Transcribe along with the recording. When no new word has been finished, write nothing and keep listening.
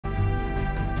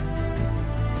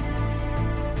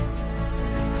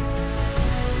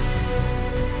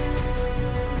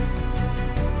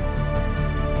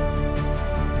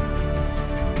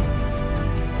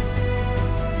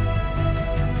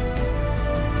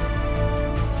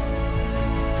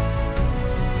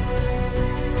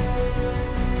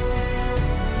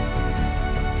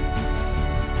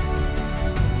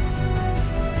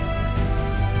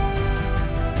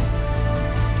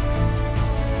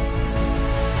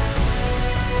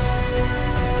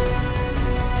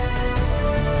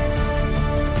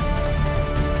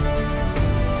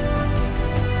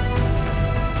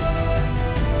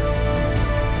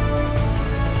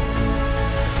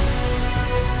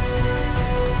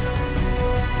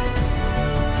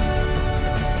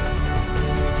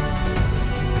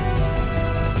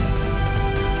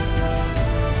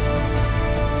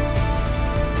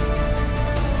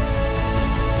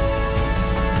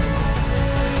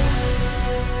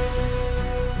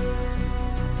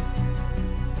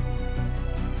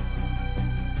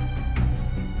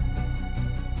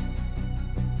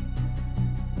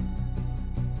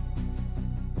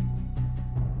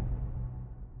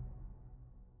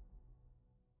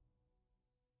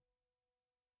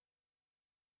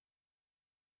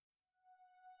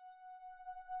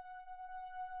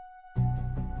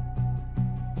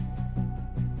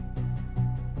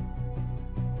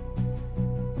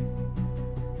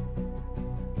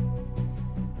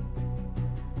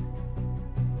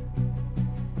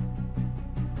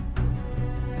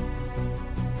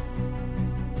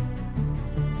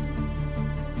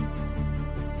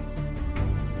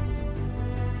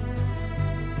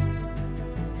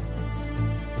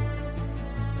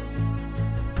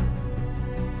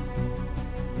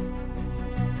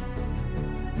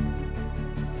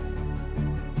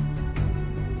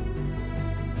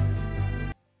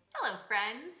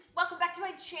welcome back to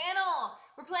my channel.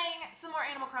 We're playing some more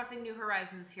Animal Crossing New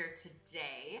Horizons here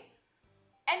today.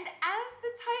 And as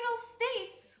the title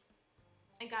states,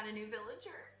 I got a new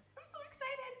villager. I'm so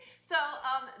excited. So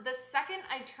the second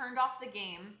I turned off the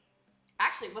game,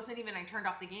 actually it wasn't even I turned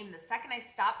off the game, the second I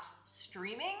stopped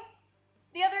streaming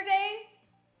the other day,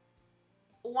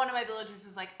 one of my villagers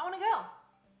was like, I wanna go.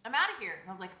 I'm out of here. And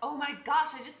I was like, oh my gosh,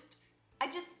 I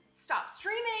just stopped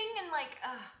streaming and like,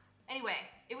 anyway,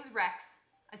 it was Rex.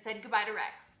 I said goodbye to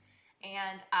Rex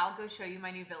and I'll go show you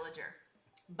my new villager.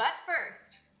 But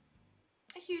first,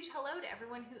 a huge hello to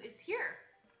everyone who is here.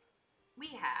 We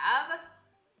have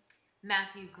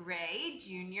Matthew Gray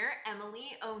Jr.,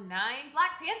 Emily 09,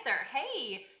 Black Panther,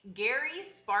 hey, Gary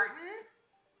Spartan,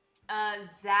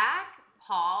 Zach,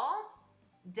 Paul,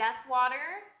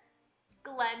 Deathwater,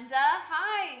 Glenda,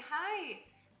 hi,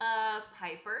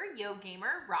 Piper, Yo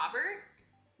Gamer, Robert,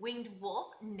 Winged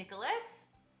Wolf, Nicholas,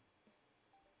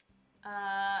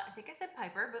 I think I said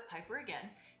Piper, but Piper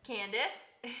again,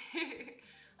 Candace, hey,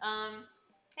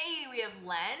 we have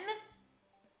Len,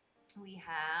 we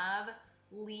have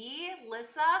Lee,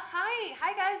 Lissa,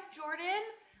 hi guys, Jordan,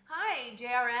 hi,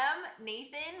 JRM,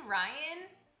 Nathan, Ryan,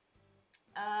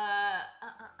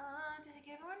 did I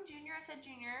give everyone Junior? I said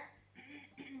Junior.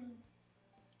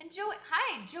 And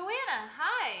hi, Joanna,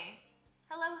 hi.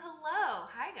 Hello,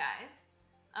 hi guys.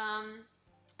 All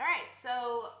right,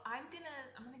 so I'm gonna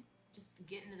just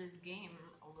get into this game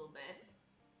a little bit.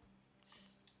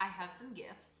 I have some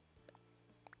gifts.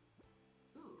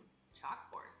 Ooh,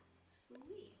 chalkboard,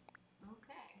 sweet,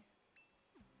 okay.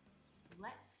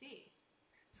 Let's see.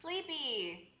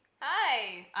 Sleepy,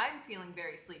 hi. I'm feeling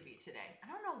very sleepy today. I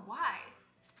don't know why.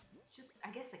 It's just,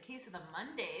 I guess, a case of the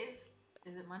Mondays.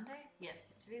 Is it Monday?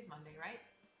 Yes, today's Monday, right?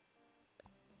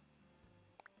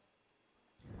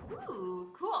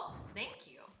 Ooh, cool. Thank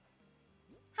you.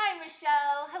 Hi,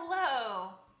 Michelle.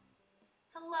 Hello.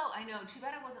 Hello. I know. Too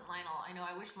bad it wasn't Lionel. I know.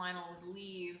 I wish Lionel would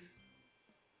leave.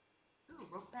 Ooh,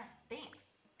 rope fence.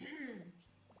 Thanks.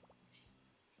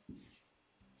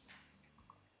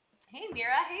 Hey,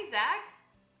 Mira. Hey, Zach.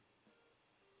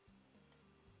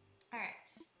 All right.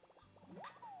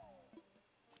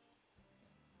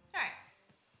 All right.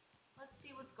 Let's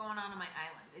see what's going on my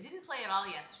island. I didn't play at all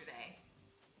yesterday.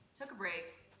 Took a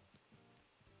break.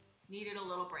 Needed a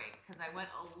little break because I went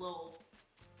a little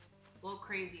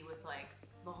crazy with like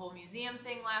the whole museum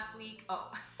thing last week.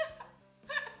 Oh,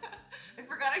 I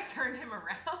forgot I turned him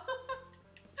around.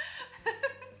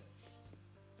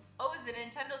 Oh, is a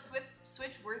Nintendo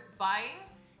Switch worth buying?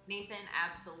 Nathan,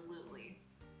 absolutely.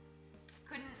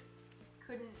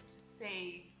 Couldn't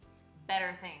say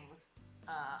better things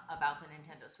about the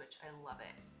Nintendo Switch. I love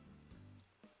it.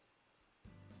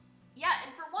 Yeah,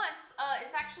 and for once,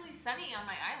 it's actually sunny on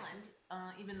my island,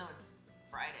 even though it's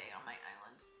Friday on my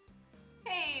island.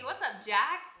 Hey, what's up,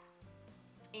 Jack?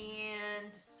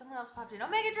 And someone else popped in.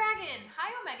 Omega Dragon!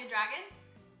 Hi, Omega Dragon!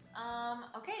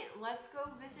 Okay, let's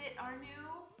go visit our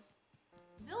new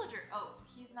villager. Oh,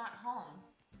 he's not home.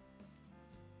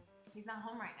 He's not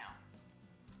home right now.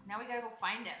 Now we gotta go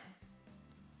find him.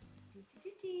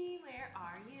 Where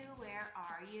are you? Where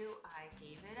are you? I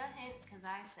gave it a hint because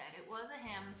I said it was a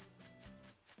him.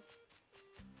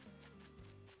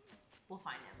 We'll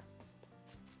find him.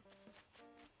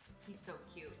 He's so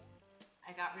cute.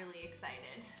 I got really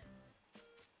excited.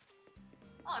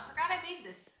 Oh, I forgot I made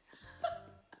this.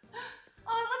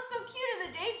 Oh, it looks so cute in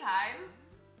the daytime.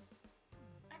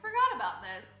 I forgot about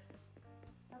this.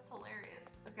 That's hilarious.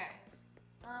 Okay.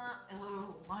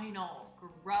 Oh, Lionel.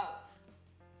 Gross.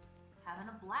 Having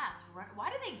a blast. Why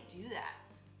do they do that?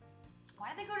 Why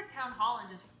do they go to town hall and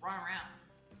just run around?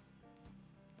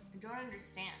 I don't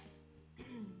understand.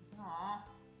 Aw,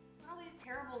 look at all these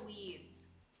terrible weeds.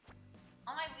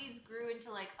 All my weeds grew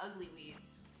into like ugly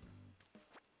weeds.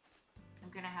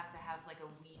 I'm gonna have to have like a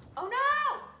weed. Oh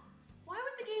no! Why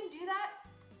would the game do that?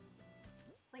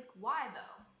 Like, why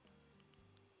though?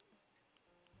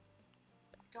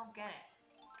 Don't get it.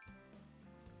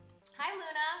 Hi,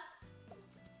 Luna.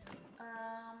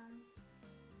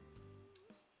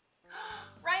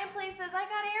 Ryan Play says, I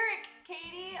got Eric,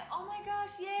 Katie. Oh my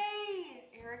gosh, yay.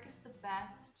 Eric is the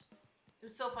best. It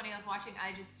was so funny. I was watching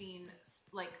Justine,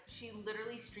 like she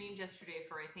literally streamed yesterday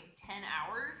for I think 10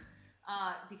 hours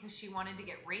because she wanted to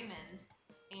get Raymond.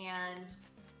 And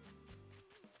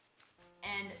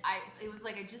it was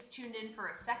like I just tuned in for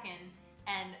a second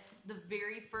and the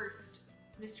very first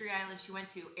Mystery Island she went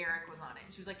to, Eric was on it.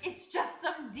 And she was like, it's just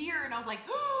some deer. And I was like,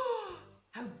 oh,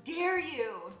 how dare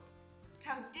you?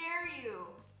 How dare you?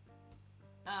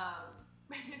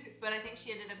 But I think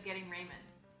she ended up getting Raymond.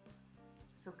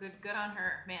 So good on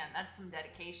her. Man, that's some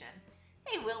dedication.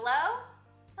 Hey, Willow.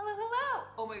 Hello, hello.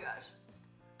 Oh my gosh.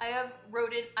 I have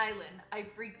Rodent Island. I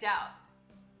freaked out.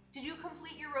 Did you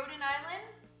complete your Rodent Island?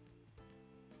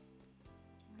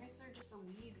 Why is there just a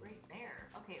weed right there?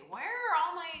 Okay, where are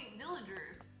all my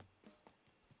villagers?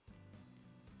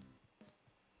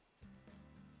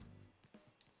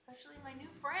 Especially my new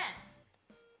friend.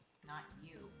 Not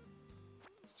you.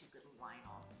 Stupid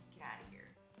Lionel. Get out of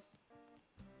here.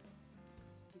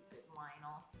 Stupid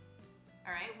Lionel.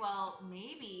 Alright, well,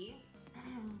 maybe...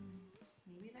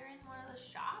 maybe they're in one of the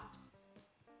shops?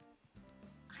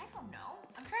 I don't know.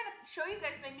 I'm trying to show you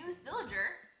guys my newest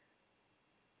villager.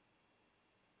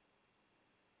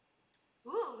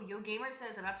 Ooh, Yo Gamer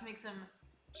says about to make some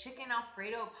chicken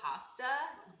Alfredo pasta.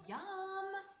 Yum.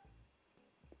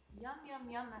 Yum, yum,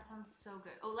 yum. That sounds so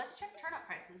good. Oh, let's check turnip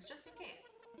prices just in case.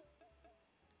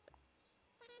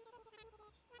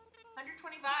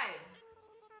 125.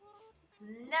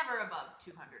 It's never above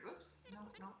 200. Whoops. No,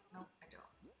 no, no, I don't.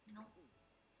 No.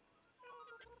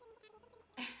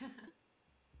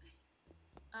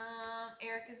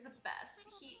 Eric is the best.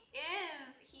 He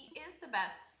is the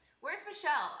best. Where's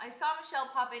Michelle? I saw Michelle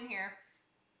pop in here.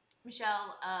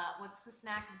 Michelle, what's the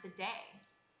snack of the day?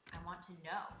 I want to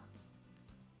know.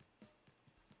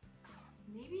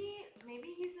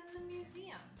 Maybe he's in the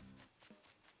museum.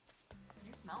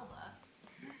 Here's Melba.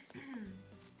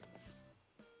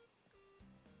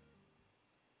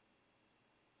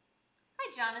 Hi,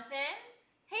 Jonathan.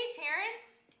 Hey,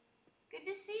 Terrence. Good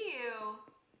to see you.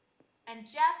 And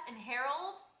Jeff and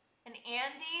Harold and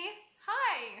Andy.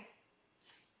 Hi.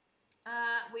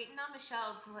 Waiting on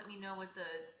Michelle to let me know what the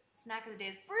snack of the day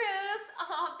is. Bruce.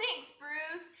 Oh, thanks,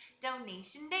 Bruce.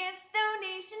 Donation dance,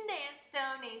 donation dance,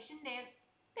 donation dance.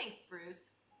 Thanks, Bruce.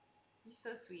 You're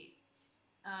so sweet.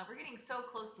 We're getting so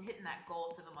close to hitting that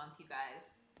goal for the month, you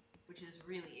guys, which is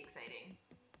really exciting.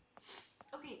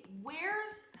 Okay,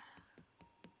 where's...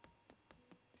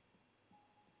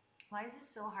 Why is this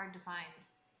so hard to find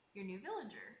your new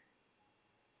villager?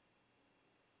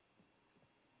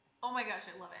 Oh my gosh,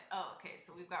 I love it. Oh, okay,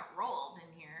 so we've got Roald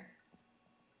in here.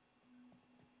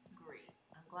 Great.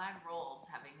 I'm glad Roald's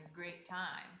having a great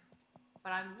time.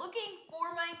 But I'm looking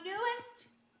for my newest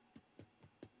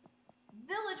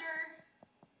villager.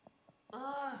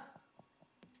 Ugh.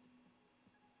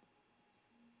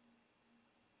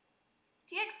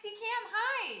 TXC Cam,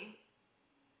 hi!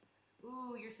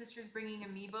 Ooh, your sister's bringing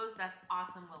amiibos? That's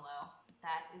awesome, Willow.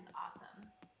 That is awesome.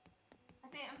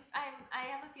 I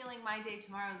have a feeling my day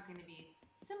tomorrow is going to be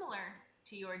similar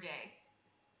to your day.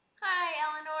 Hi,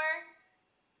 Eleanor.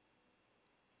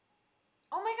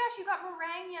 Oh my gosh, you got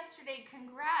meringue yesterday.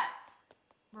 Congrats.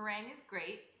 Meringue is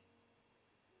great.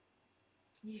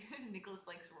 Nicholas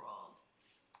likes Roald.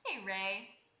 Hey, Ray.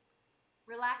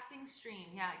 Relaxing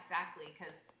stream. Yeah, exactly.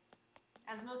 Because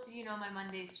as most of you know, my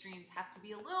Monday streams have to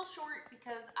be a little short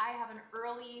because I have an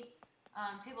early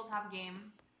tabletop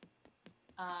game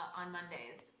on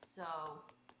Mondays. So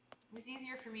it was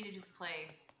easier for me to just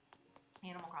play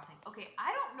Animal Crossing. Okay,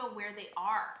 I don't know where they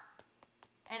are.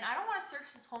 And I don't want to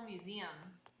search this whole museum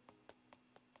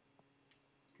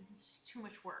because it's just too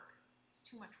much work. It's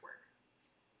too much work.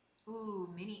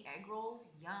 Ooh, mini egg rolls.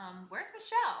 Yum. Where's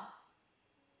Michelle?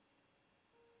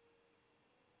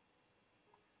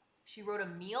 She wrote a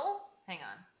meal? Hang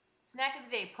on. Snack of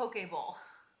the day, poke bowl.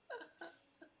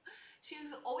 She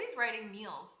was always writing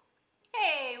meals.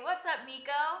 Hey, what's up,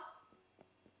 Nico?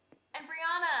 And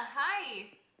Brianna,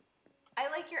 hi. I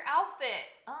like your outfit.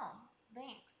 Oh,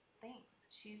 thanks. Thanks.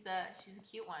 She's a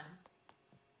cute one.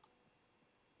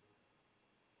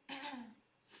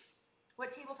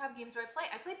 What tabletop games do I play?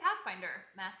 I play Pathfinder,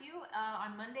 Matthew,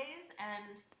 on Mondays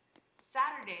and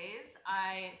Saturdays.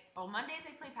 Mondays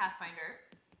I play Pathfinder.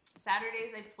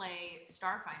 Saturdays I play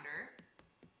Starfinder.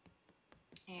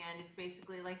 And it's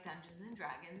basically like Dungeons and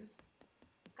Dragons.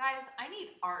 Guys, I need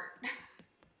art.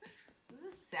 This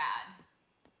is sad.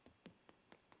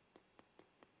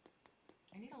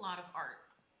 I need a lot of art.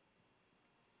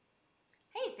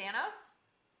 Hey, Thanos.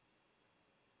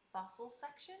 Fossil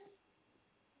section.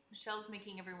 Michelle's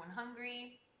making everyone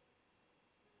hungry.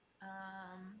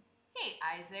 Hey,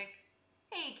 Isaac.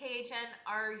 Hey, KHN.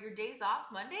 Are your days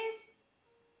off Mondays?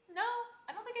 No,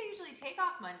 I don't think I usually take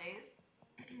off Mondays.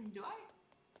 Do I?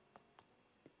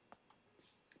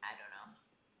 I don't know.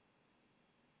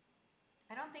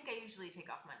 I don't think I usually take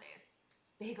off Mondays.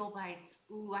 Bagel bites.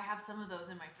 Ooh, I have some of those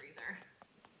in my freezer.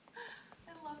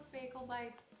 I love bagel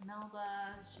bites.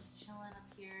 Melba is just chilling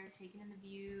up here, taking in the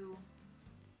view.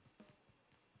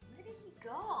 Where did he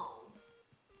go?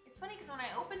 It's funny because when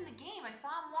I opened the game, I saw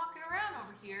him walking around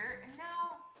over here, and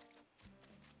now...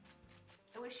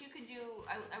 wish you could do,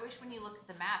 I wish when you looked at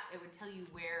the map, it would tell you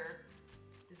where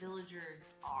the villagers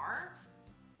are,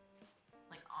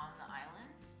 like on the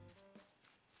island.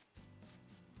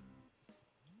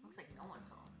 Looks like no one's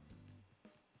home.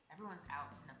 Everyone's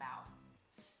out and about.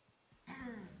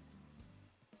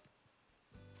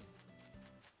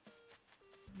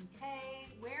 Okay,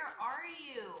 where are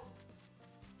you?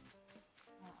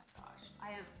 Oh my gosh,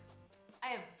 I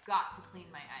have got to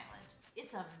clean my island.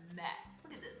 It's a mess.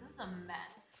 Look at this. This is a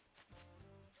mess.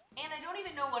 And I don't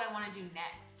even know what I want to do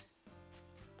next.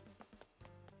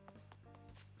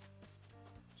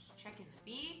 Just checking the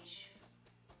beach.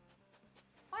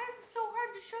 Why is it so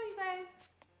hard to show you guys?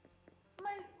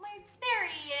 There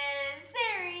he is.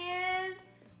 There he is.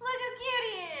 Look how cute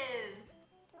he is.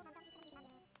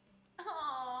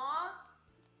 Aww.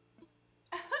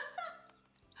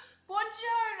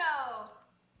 Buongiorno.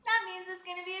 That means it's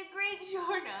gonna be a great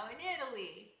giorno in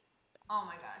Italy. Oh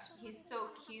my gosh, he's so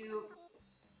cute.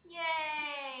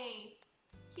 Yay!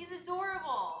 He's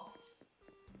adorable.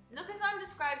 Nukasan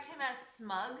described him as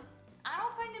smug. I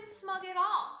don't find him smug at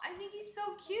all. I think he's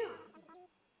so cute.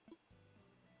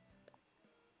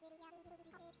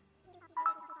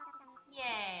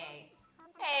 Yay.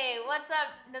 Hey, what's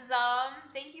up, Nazam?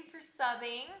 Thank you for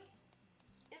subbing.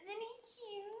 Isn't he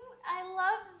cute? I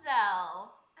love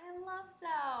Zell. I love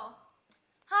Zell.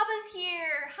 Haba's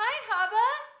here. Hi, Haba.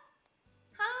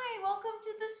 Hi, welcome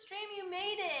to the stream. You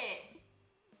made it.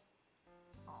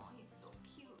 Oh, he's so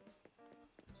cute.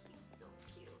 He's so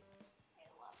cute. I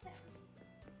love him.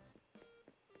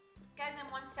 Guys, I'm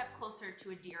one step closer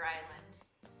to a deer island,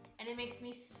 and it makes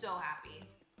me so happy.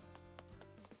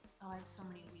 Oh, I have so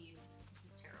many weeds. This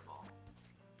is terrible.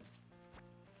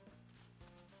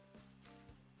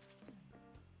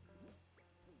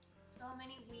 So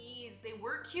many weeds. They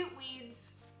were cute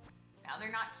weeds. Now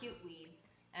they're not cute weeds.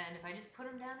 And if I just put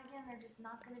them down again, they're just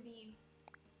not gonna be...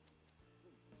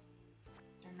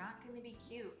 They're not gonna be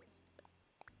cute.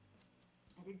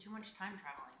 I did too much time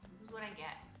traveling. This is what I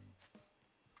get.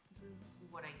 This is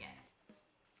what I get.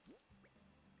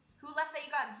 Who left that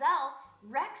you got? Zell?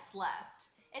 Rex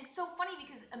left. And it's so funny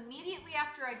because immediately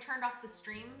after I turned off the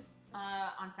stream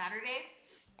on Saturday,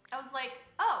 I was like,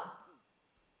 oh,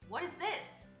 what is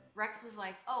this? Rex was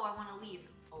like, oh, I want to leave.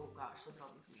 Oh gosh, look at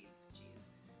all these weeds. Jeez.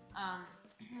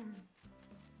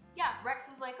 Yeah, Rex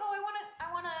was like, oh, I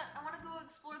wanna go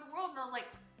explore the world. And I was like,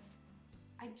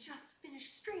 I just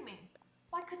finished streaming.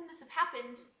 Why couldn't this have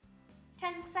happened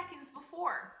 10 seconds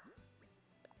before?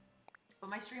 But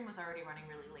my stream was already running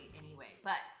really late anyway.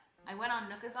 But I went on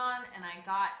Nukasan and I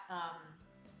got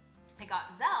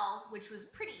Zell, which was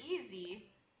pretty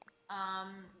easy.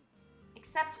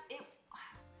 Except it,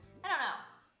 I don't know.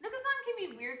 Nukasan can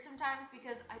be weird sometimes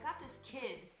because I got this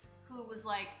kid who was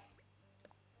like,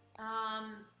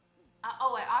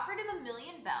 oh, I offered him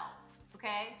 1,000,000 bells,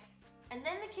 okay? And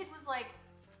then the kid was like,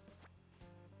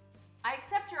 I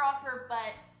accept your offer,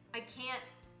 but I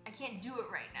can't do it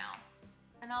right now.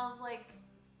 And I was like,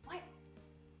 what?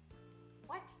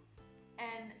 What?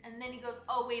 And then he goes,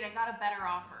 oh wait, I got a better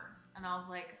offer. And I was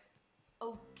like,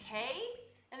 okay?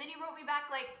 And then he wrote me back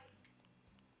like,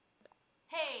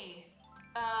 hey,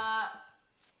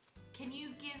 can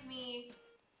you give me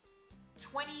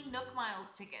 20 Nook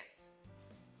Miles tickets?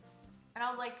 And I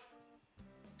was like,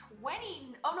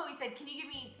 20? Oh no, he said, can you give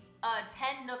me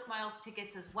 10 Nook Miles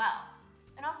tickets as well?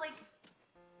 And I was like,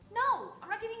 no, I'm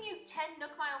not giving you 10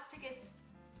 Nook Miles tickets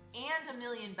and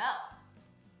 1,000,000 bells.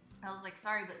 I was like,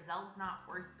 sorry, but Zell's not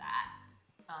worth that.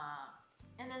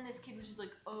 And then this kid was just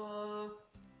like, well,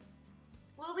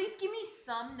 at least give me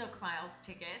some Nook Miles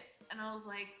tickets. And I was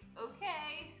like,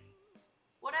 okay,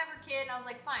 whatever, kid. And I was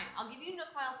like, fine, I'll give you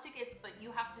Nook Miles tickets, but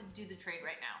you have to do the trade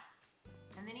right now.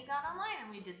 And then he got online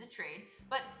and we did the trade.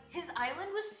 But his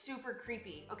island was super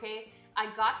creepy, okay?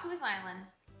 I got to his island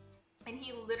and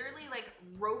he literally like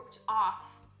roped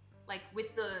off like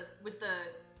with the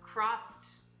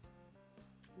crossed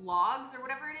logs or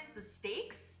whatever it is, the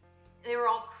stakes, they were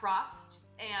all crossed,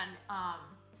 and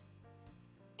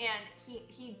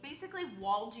he basically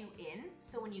walled you in,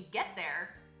 so when you get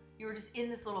there, you were just in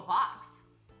this little box.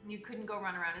 You couldn't go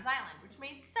run around his island, which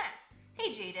made sense.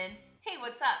 Hey Jaden, hey,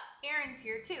 what's up? Aaron's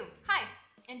here too. Hi.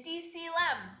 And DC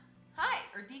Lem. Hi.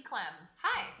 Or D Clem.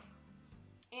 Hi.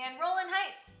 And Roland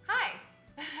Heights. Hi.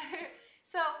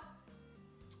 So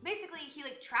basically he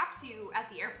like traps you at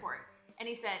the airport and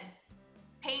he said,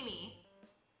 pay me.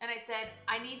 And I said,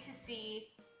 I need to see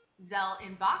Zell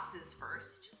in boxes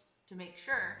first to make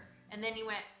sure. And then he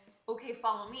went, okay,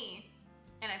 follow me.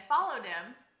 And I followed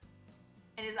him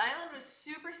and his island was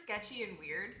super sketchy and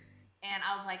weird. And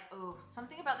I was like, oh,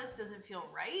 something about this doesn't feel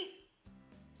right.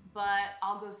 but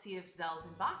I'll go see if Zell's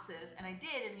in boxes. And I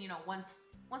did, and you know, once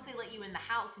they let you in the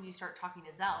house and you start talking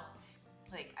to Zell,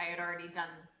 like I had already done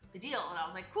the deal, and I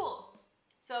was like, cool.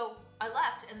 So I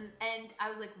left, and I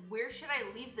was like, where should I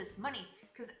leave this money?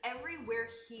 Because everywhere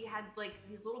he had like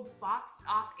these little boxed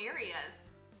off areas.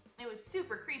 It was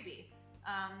super creepy.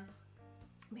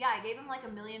 But yeah, I gave him like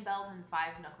 1,000,000 bells and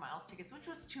 5 Nook Miles tickets, which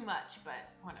was too much,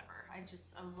 but whatever. I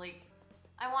was like,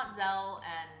 I want Zell,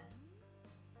 and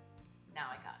now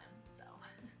I got him, so.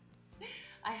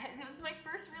 It was my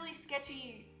first really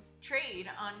sketchy trade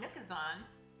on Nookazon.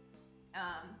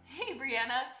 Hey,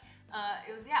 Brianna.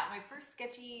 It was, yeah, my first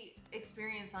sketchy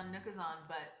experience on Nookazon,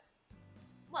 but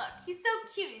look, he's so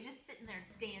cute. He's just sitting there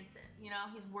dancing, you know?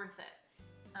 He's worth it.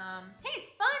 Hey,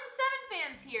 Sponge7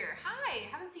 fans here. Hi,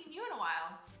 haven't seen you in a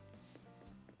while.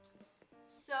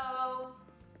 So,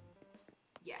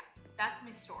 yeah, that's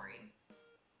my story.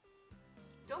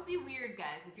 Don't be weird,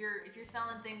 guys. If you're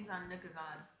selling things on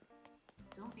Nookazon,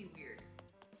 don't be weird.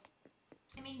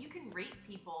 I mean, you can rate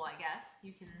people, I guess.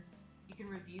 You can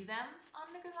review them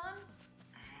on Nookazon.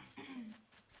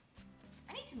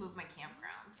 I need to move my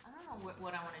campground. I don't know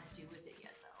what I want to do with it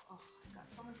yet, though. Oh, I've got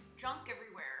so much junk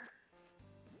everywhere.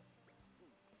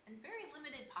 And very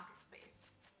limited pocket space.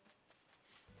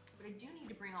 But I do need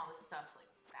to bring all this stuff like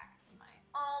back to my...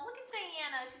 Oh, look at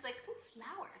Diana. She's like, ooh,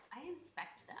 flowers. I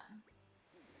inspect them.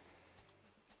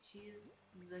 She's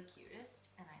the cutest,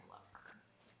 and I love her.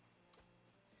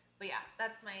 But yeah,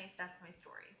 that's my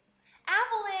story.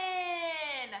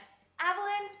 Avalyn!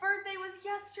 Avalyn's birthday was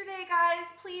yesterday,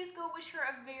 guys. Please go wish her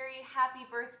a very happy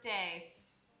birthday.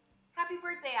 Happy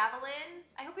birthday, Avalyn.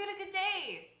 I hope you had a good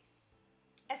day.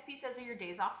 SP says, are your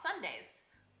days off Sundays?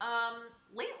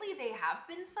 Lately they have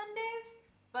been Sundays,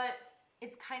 but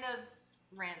it's kind of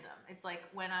random. It's like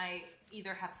when I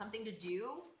either have something to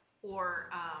do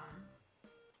or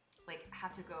like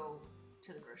have to go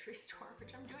to the grocery store,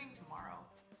 which I'm doing tomorrow.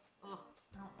 Ugh,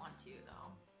 I don't want to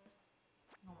though.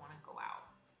 I don't want to go out.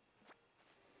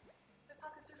 My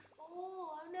pockets are full.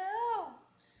 Oh no.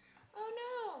 Oh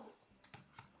no.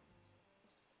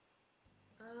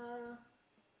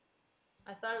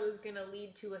 I thought it was gonna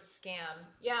lead to a scam.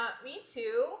 Yeah, me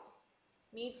too.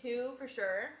 Me too, for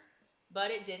sure.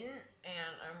 But it didn't,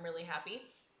 and I'm really happy.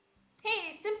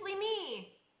 Hey, Simply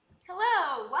Me.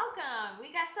 Hello, welcome.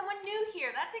 We got someone new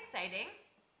here. That's exciting.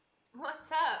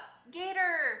 What's up?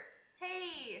 Gator.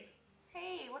 Hey.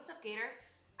 Hey, what's up, Gator?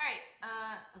 All right,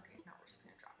 okay, no, we're just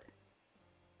gonna drop it.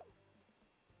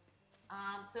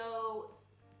 So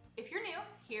if you're new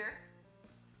here,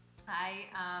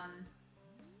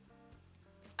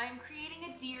 I'm creating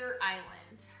a deer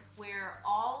island where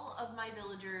all of my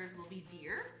villagers will be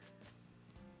deer.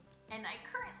 And I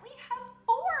currently have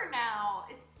 4 now.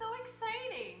 It's so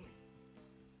exciting.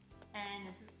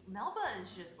 And Melba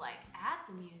is just like at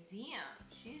the museum.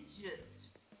 She's just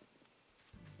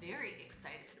very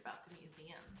excited about the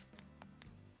museum.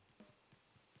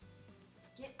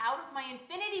 Get out of my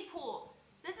infinity pool.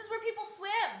 This is where people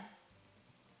swim,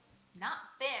 not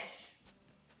fish.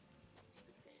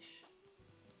 Stupid fish.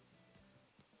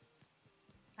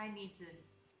 I need to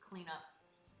clean up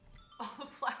all the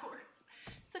flowers.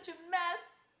 Such a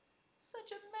mess.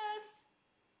 Such a mess.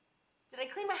 Did I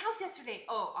clean my house yesterday?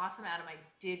 Oh, awesome, Adam. I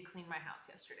did clean my house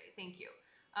yesterday. Thank you.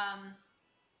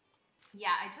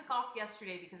 Yeah, I took off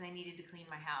yesterday because I needed to clean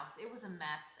my house. It was a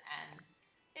mess, and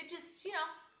it just, you know,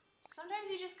 sometimes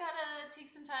you just gotta take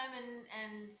some time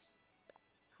and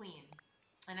clean.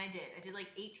 And I did. I did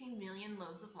like 18 million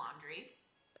loads of laundry,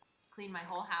 cleaned my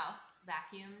whole house,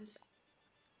 vacuumed,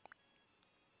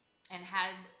 and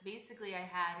basically I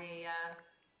had a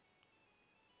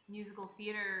musical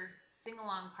theater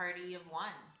sing-along party of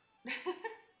 1.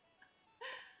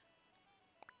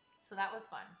 So that was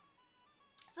fun.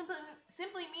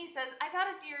 Simply Me says, I got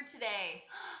a deer today.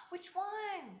 Which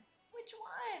one? Which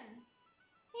one?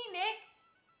 Hey, Nick.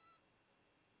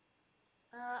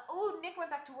 Oh, Nick went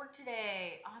back to work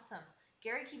today. Awesome.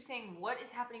 Gary keeps saying, what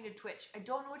is happening to Twitch? I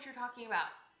don't know what you're talking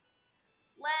about.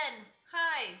 Len,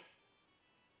 hi.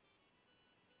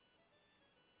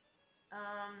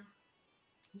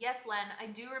 Yes, Len, I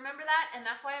do remember that, and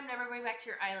that's why I'm never going back to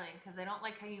your island, because I don't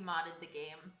like how you modded the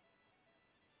game.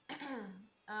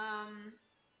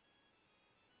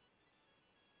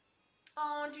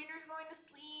 Oh, Junior's going to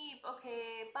sleep.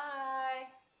 Okay, bye.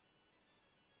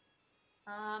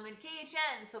 And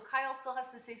KHN, so Kyle still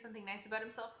has to say something nice about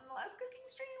himself from the last cooking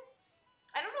stream?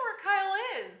 I don't know where Kyle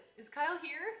is. Is Kyle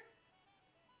here?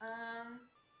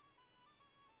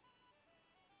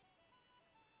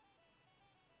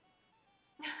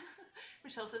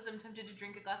 Michelle says, I'm tempted to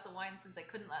drink a glass of wine since I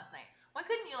couldn't last night. Why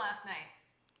couldn't you last night?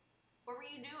 What were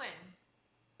you doing?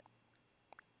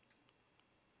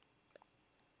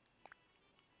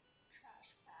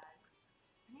 Trash bags.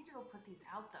 I need to go put these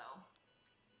out though.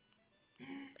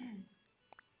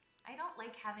 I don't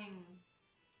like having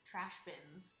trash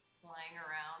bins lying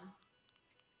around.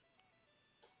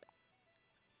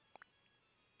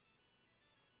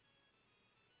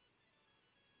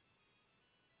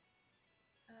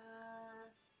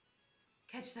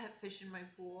 Catch that fish in my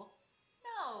pool.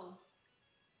 No.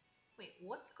 Wait,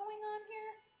 what's going on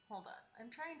here? Hold on. I'm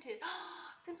trying to...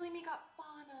 Simply Me got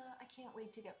Fauna. I can't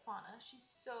wait to get Fauna. She's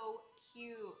so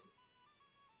cute.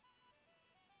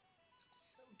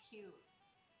 So cute.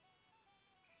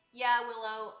 Yeah,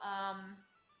 Willow.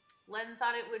 Len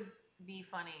thought it would be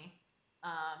funny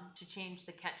to change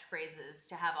the catchphrases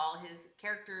to have all his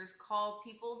characters call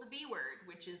people the B word,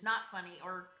 which is not funny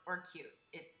or cute.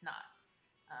 It's not.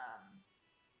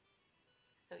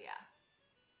 So yeah.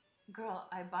 Girl,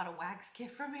 I bought a wax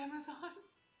kit from Amazon.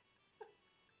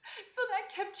 So that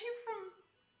kept you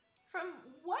from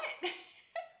what?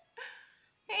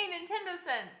 Hey, Nintendo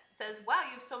Sense says, wow,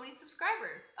 you have so many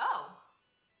subscribers. Oh,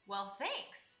 well,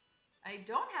 thanks. I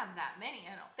don't have that many,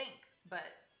 I don't think, but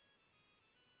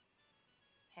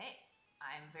hey,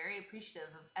 I'm very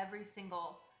appreciative of every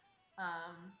single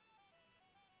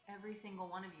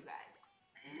one of you guys.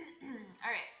 All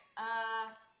right.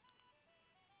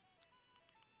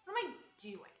 What am I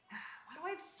doing? Why do I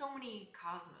have so many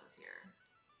Cosmos here?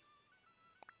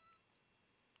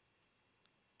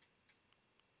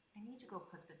 I need to go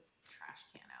put the trash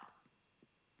can out.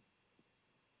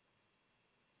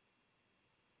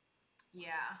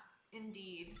 Yeah,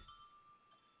 indeed.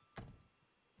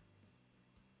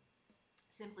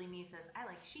 Simply Me says, I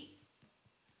like sheep.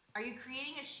 Are you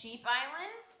creating a sheep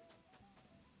island?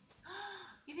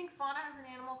 You think Fauna has an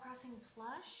Animal Crossing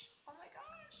plush? Oh my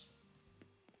gosh.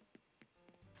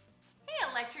 Hey,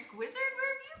 Electric Wizard,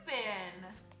 where have you been?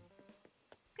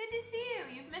 Good to see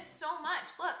you. You've missed so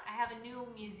much. Look, I have a new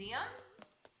museum.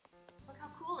 Look how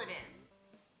cool it is.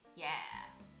 Yeah.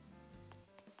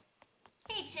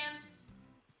 Hey, Chim.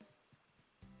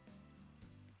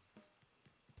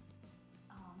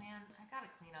 Oh man, I gotta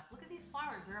clean up. Look at these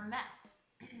flowers, they're a mess.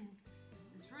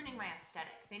 It's ruining my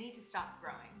aesthetic. They need to stop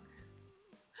growing.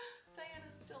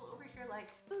 Diana's still over here like,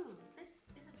 ooh, this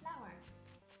is a flower.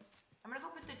 I'm gonna go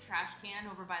put the trash can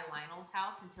over by Lionel's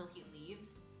house until he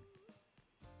leaves.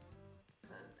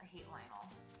 Because I hate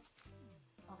Lionel.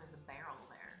 Oh, there's a barrel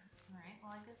there. All right,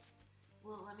 well, I guess,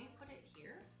 well, let me put it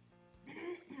here.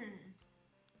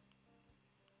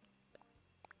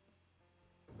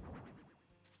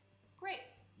 Great.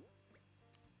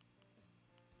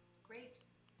 Great,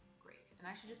 great. And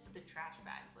I should just put the trash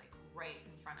bags like right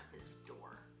in front of his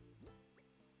door.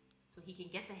 So he can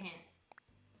get the hint.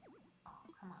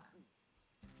 Oh, come on.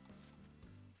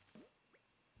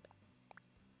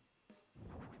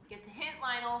 Get the hint,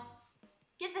 Lionel.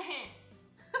 Get the hint.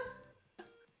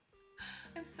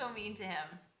 I'm so mean to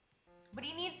him. But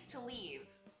he needs to leave.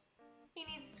 He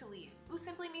needs to leave. Ooh,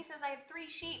 Simply Me says I have 3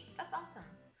 sheep. That's awesome.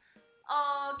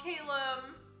 Oh,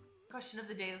 Caleb. Question of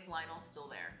the day, is Lionel still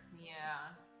there?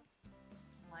 Yeah.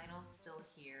 Lionel's still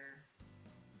here.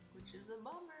 Which is a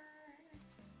bummer.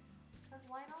 Because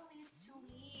Lionel needs to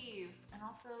leave. And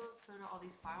also, so do all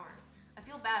these flowers. I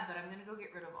feel bad, but I'm going to go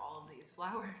get rid of all of these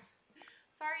flowers.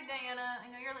 Sorry, Diana. I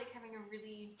know you're like having a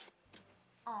really...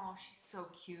 Oh, she's so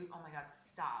cute. Oh my god,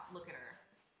 stop. Look at her.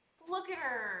 Look at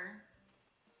her.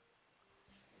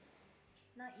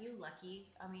 Not you,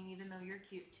 Lucky. I mean, even though you're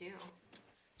cute too.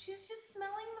 She's just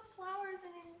smelling the flowers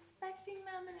and inspecting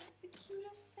them, and it's the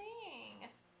cutest thing.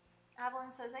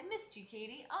 Avalyn says, I missed you,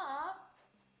 Katie. Aw.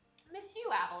 Miss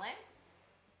you, Avalyn.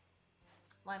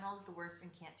 Lionel's the worst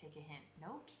and can't take a hint.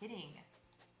 No kidding.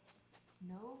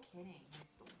 No kidding.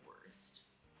 He's the worst.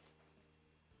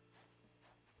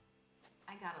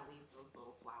 I gotta leave those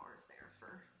little flowers there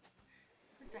for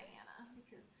Diana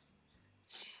because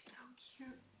she's so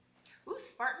cute. Ooh,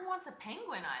 Spartan wants a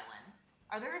penguin island.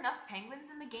 Are there enough penguins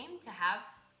in the game to have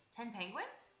 10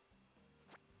 penguins?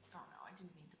 Oh no, I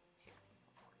didn't mean to pick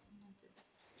flowers. I meant to...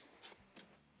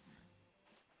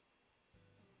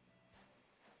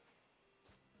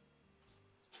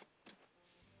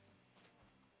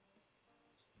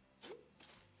 Oops.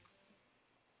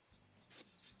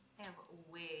 I have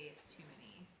way too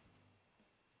many.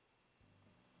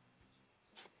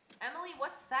 Emily,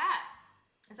 what's that?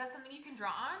 Is that something you can draw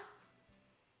on?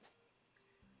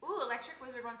 Ooh, Electric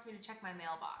Wizard wants me to check my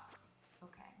mailbox.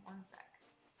 Okay, one sec.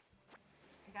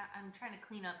 I'm trying to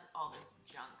clean up all this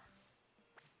junk.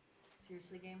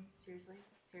 Seriously, game? Seriously?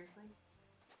 Seriously?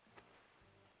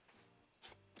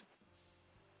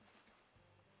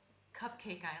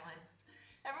 Cupcake Island.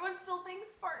 Everyone still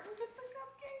thinks Spartan took the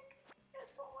cupcake.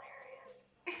 It's hilarious.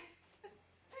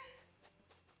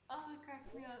 Oh, it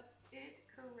cracks me up. It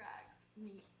cracks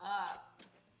me up.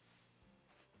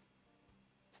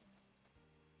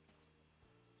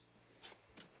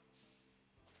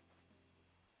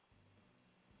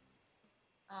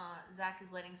 Zach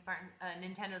is letting Spartan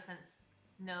Nintendo Sense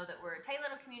know that we're a tight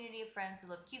little community of friends who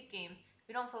love cute games.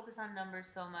 We don't focus on numbers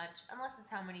so much, unless it's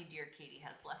how many deer Katie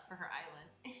has left for her island.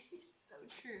 It's so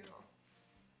true.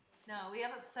 No, we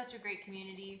have such a great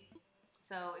community.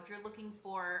 So if you're looking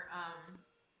for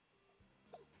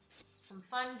some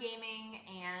fun gaming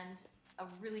and a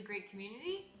really great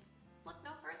community, look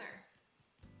no further.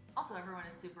 Also, everyone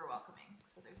is super welcoming,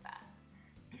 so there's that.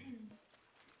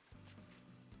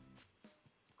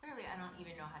 Clearly, I don't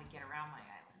even know how to get around my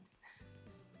island.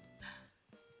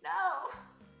 No!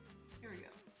 Here we go.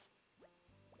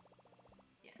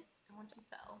 Yes, I want to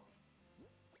sell.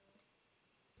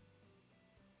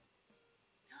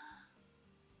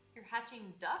 You're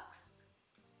hatching ducks?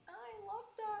 I love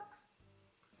ducks.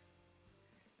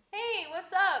 Hey,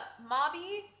 what's up,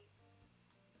 Mobby?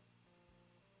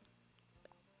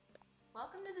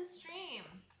 Welcome to the stream.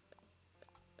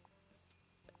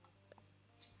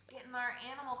 Just getting our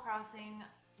Animal Crossing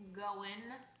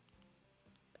going.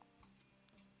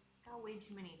 Got way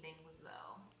too many things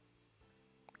though.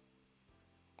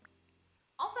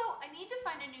 Also, I need to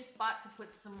find a new spot to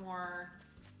put some more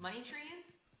money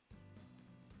trees.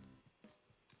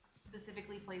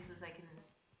 Specifically places I can,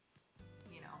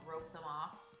 you know, rope them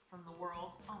off from the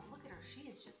world. Oh, look at her. She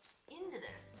is just into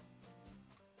this.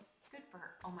 Good for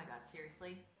her. Oh my god,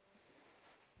 seriously?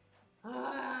 Ugh,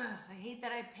 I hate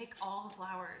that I pick all the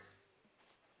flowers.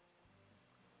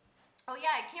 Oh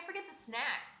yeah, I can't forget the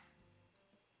snacks.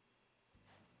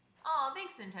 Oh,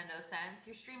 thanks Nintendo Sense.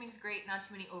 Your streaming's great, not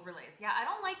too many overlays. Yeah, I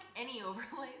don't like any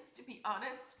overlays, to be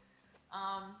honest.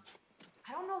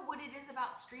 I don't know what it is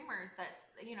about streamers that,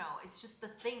 you know, it's just the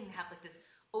thing to have like this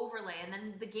overlay, and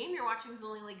then the game you're watching is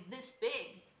only like this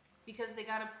big because they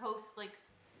gotta post like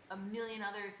a million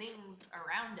other things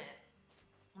around it.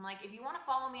 I'm like, if you want to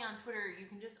follow me on Twitter, you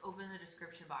can just open the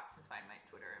description box and find my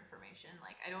Twitter information.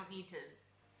 Like, I don't need to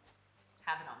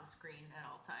have it on the screen at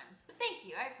all times. But thank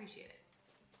you, I appreciate it.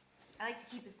 I like to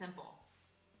keep it simple.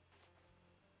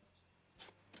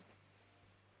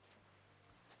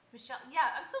 Michelle,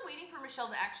 yeah, I'm still waiting for Michelle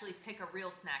to actually pick a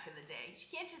real snack of the day. She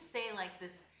can't just say like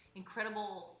this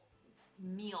incredible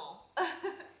meal.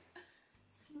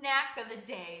 Snack of the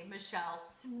day, Michelle,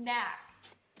 snack.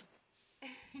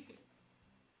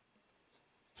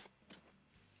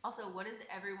 Also, what has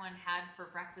everyone had for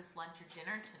breakfast, lunch, or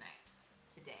dinner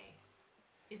today?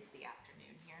 It's the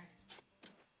afternoon here.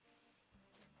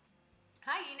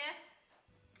 Hi, Enos.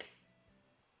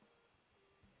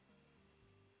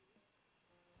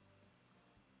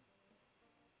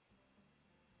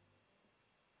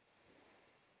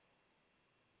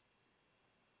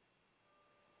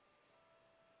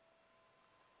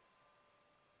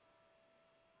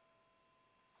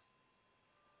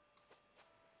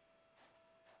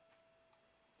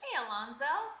 Hey, Alonzo.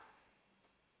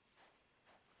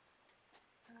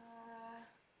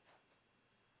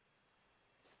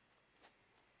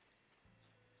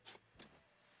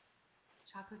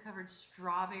 Chocolate-covered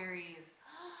strawberries.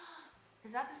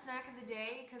 Is that the snack of the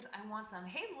day? Because I want some.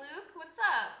 Hey, Luke, what's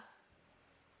up?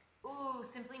 Ooh,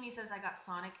 Simply Me says I got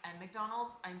Sonic and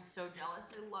McDonald's. I'm so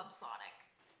jealous. I love Sonic.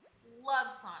 Love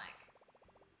Sonic.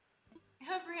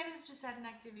 Brianna's just had an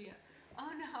Activia.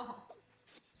 Oh, no.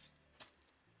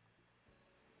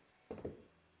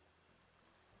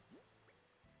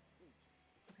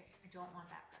 Okay, I don't want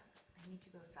that present. I need to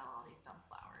go sell all these dumb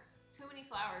flowers. Too many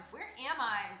flowers. Where am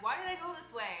I? Why did I go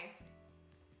this way?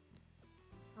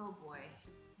 Oh boy.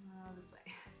 This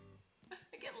way.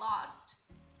 I get lost.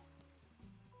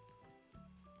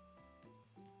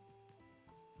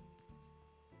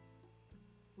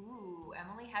 Ooh,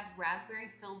 Emily had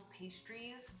raspberry-filled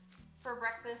pastries for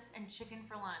breakfast and chicken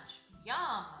for lunch.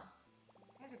 Yum!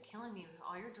 You guys are killing me with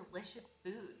all your delicious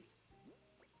foods.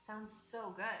 Sounds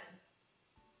so good.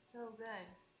 So good.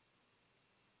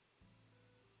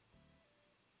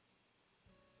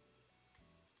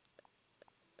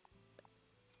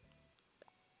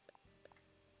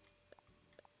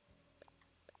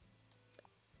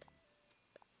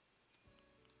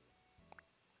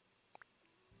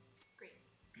 Great.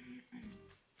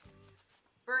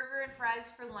 Burger and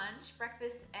fries for lunch.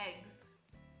 Breakfast, eggs.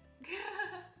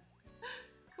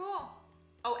 Cool.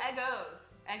 Oh, Eggos.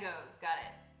 Eggos. Got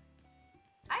it.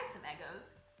 I have some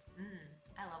Eggos.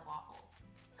 I love waffles.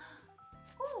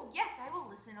 Ooh, yes, I will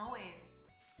listen always.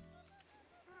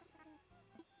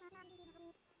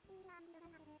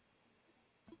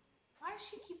 Why does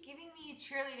she keep giving me a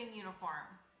cheerleading uniform?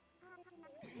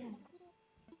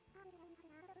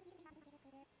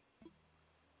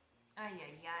 Ay,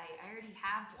 I already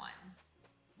have one.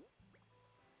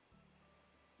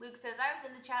 Luke says, I was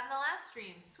in the chat in the last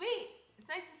stream. Sweet. It's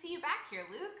nice to see you back here,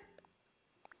 Luke.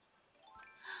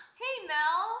 Hey,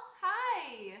 Mel.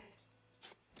 Hi.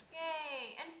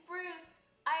 Yay. And Bruce,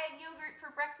 I had yogurt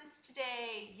for breakfast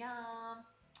today. Yum.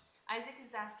 Isaac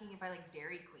is asking if I like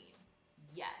Dairy Queen.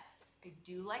 Yes, I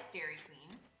do like Dairy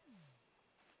Queen.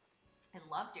 I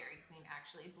love Dairy Queen,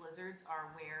 actually. Blizzards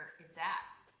are where it's at.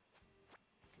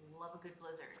 Love a good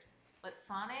blizzard. But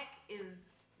Sonic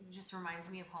just reminds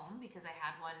me of home because I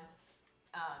had one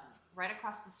right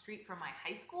across the street from my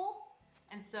high school.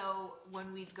 And so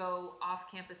when we'd go off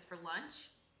campus for lunch,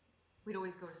 we'd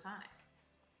always go to Sonic.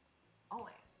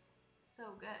 Always.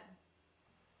 So good.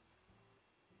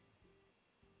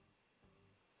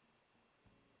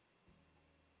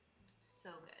 So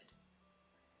good.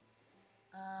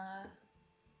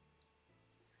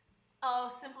 Oh,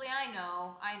 simply I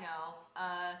know.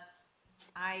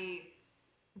 I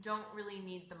don't really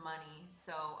need the money,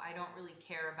 so I don't really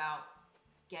care about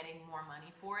getting more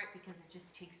money for it because it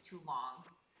just takes too long.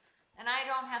 And I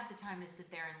don't have the time to sit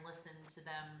there and listen to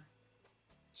them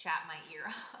chat my ear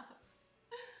off.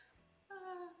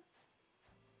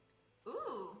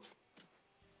 Ooh.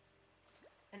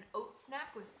 An oat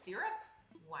snack with syrup?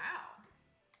 Wow.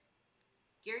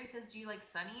 Gary says, do you like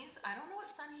Sunnies? I don't know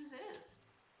what Sunnies is.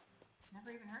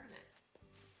 Never even heard of it.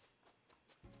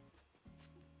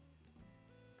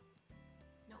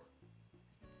 Nope.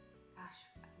 Gosh,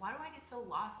 why do I get so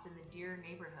lost in the Deer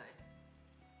neighborhood?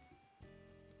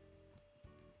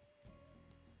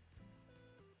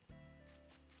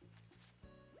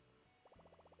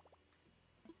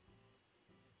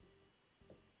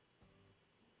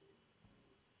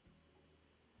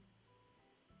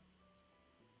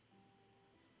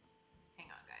 Hang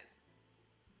on, guys.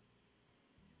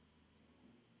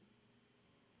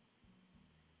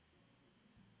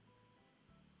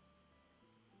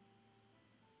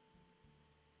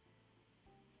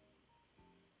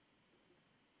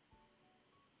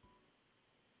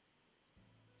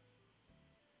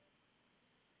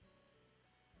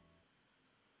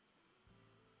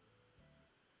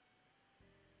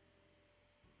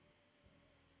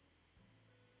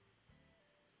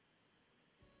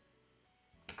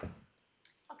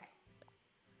 Okay.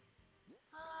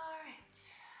 All right.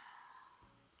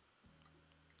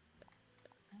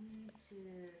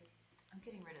 I'm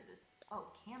getting rid of this.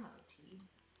 Oh, camo tee.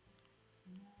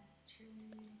 No,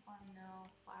 cheerleading uniform, no,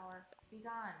 flower. Be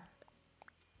gone.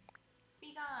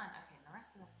 Be gone. Okay, and the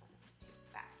rest of that stuff I need to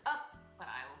back up, but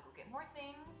I will go get more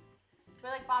things. Do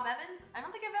I like Bob Evans? I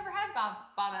don't think I've ever had Bob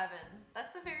Evans.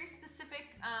 That's a very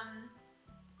specific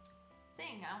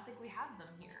thing. I don't think we have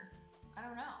them here. I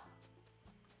don't know.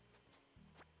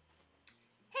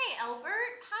 Hey,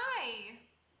 Albert. Hi.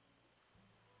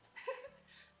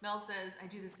 Mel says, I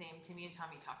do the same. Timmy and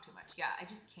Tommy talk too much. Yeah, I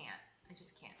just can't. I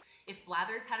just can't. If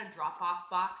Blathers had a drop-off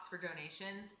box for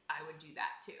donations, I would do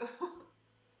that too.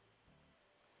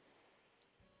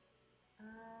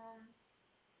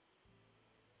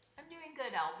 I'm doing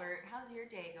good, Albert. How's your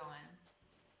day going?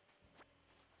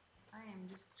 I am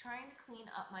just trying to clean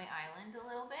up my island a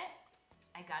little bit.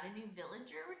 I got a new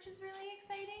villager, which is really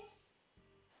exciting.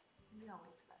 Maybe I'll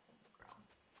wait for that thing to grow.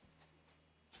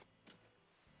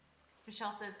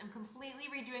 Michelle says, I'm completely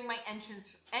redoing my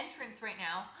entrance right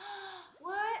now.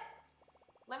 What?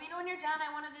 Let me know when you're done.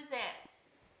 I want to visit.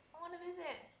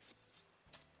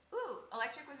 Ooh,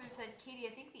 Electric Wizard said, Katie,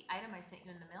 I think the item I sent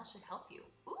you in the mail should help you.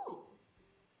 Ooh.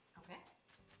 Okay.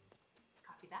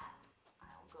 Copy that.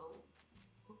 I'll go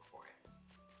look for it.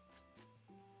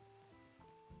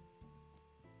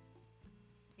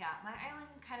 Yeah, my island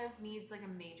kind of needs like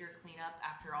a major cleanup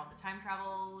after all the time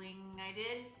traveling I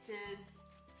did to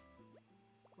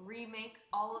remake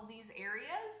all of these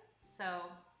areas.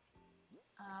 So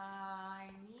I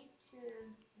need to,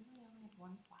 maybe I only have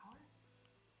one flower?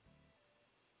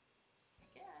 I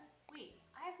guess. Wait,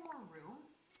 I have more room?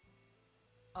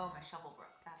 Oh, my shovel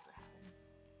broke. That's what happened.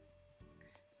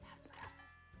 That's what happened.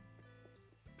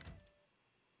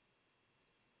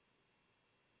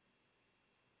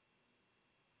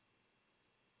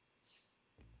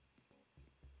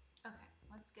 Okay,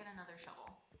 let's get another shovel.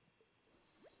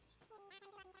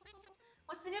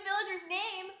 What's the new villager's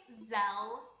name?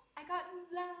 Zell. I got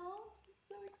Zell. I'm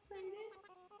so excited.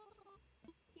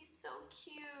 He's so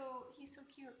cute. He's so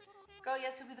cute. Girl,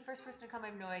 yes, he'll be the first person to come. I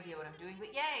have no idea what I'm doing,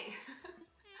 but yay.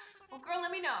 Well, girl,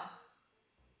 let me know.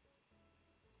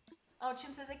 Oh,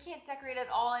 Chim says, I can't decorate at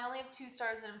all. I only have 2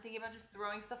 stars and I'm thinking about just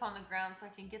throwing stuff on the ground so I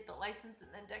can get the license and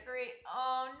then decorate.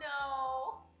 Oh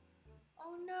no.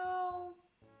 Oh no.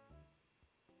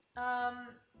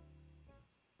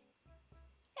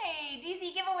 Hey,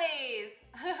 DZ giveaways.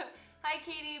 Hi,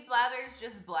 Katie. Blathers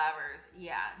just blabbers.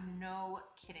 Yeah, no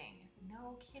kidding.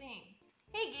 No kidding.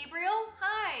 Hey, Gabriel.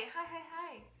 Hi. Hi, hi,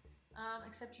 hi.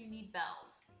 Except you need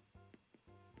bells.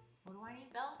 What do I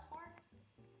need bells for?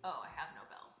 Oh, I have no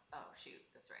bells. Oh, shoot.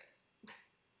 That's right.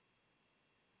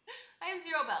 I have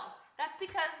 0 bells. That's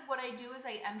because what I do is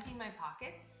I empty my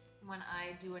pockets when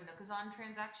I do a Nookazon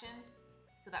transaction.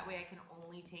 So that way I can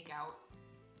only take out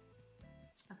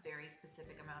a very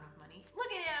specific amount of money. Look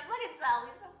at him. Look at Sal.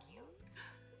 He's so cute.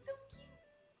 He's so cute.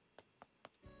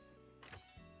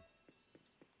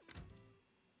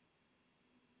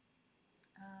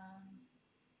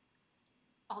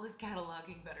 All this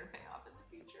cataloging better pay off in the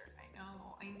future. I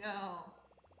know. I know.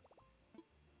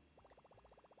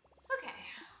 Okay.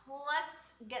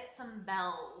 Let's get some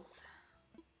bells.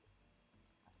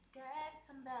 Let's get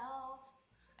some bells.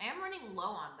 I am running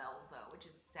low on bells though, which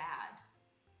is sad.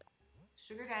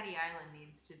 Sugar Daddy Island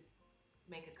needs to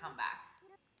make a comeback.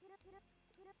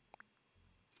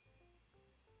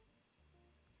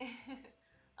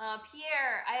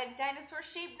 Pierre, I had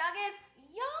dinosaur-shaped nuggets.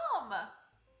 Yum!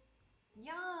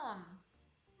 Yum.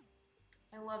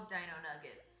 I love dino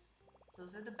nuggets.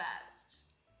 Those are the best.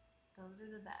 Those are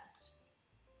the best.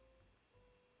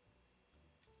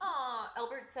 Aw,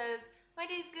 Albert says, my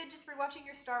day's good just for watching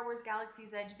your Star Wars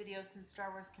Galaxy's Edge video since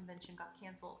Star Wars convention got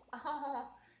canceled. Oh,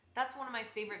 that's one of my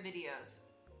favorite videos.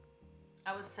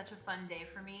 That was such a fun day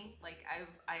for me. Like, it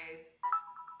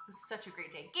was such a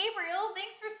great day. Gabriel,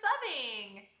 thanks for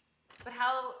subbing. But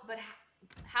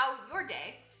how your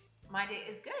day? My day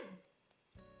is good.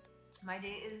 My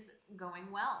day is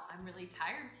going well. I'm really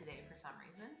tired today for some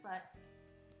reason, but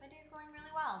my day's going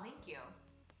really well. Thank you.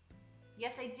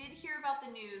 Yes, I did hear about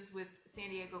the news with San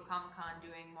Diego Comic-Con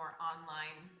doing more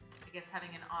online, I guess having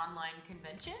an online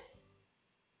convention,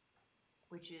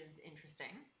 which is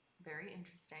interesting. Very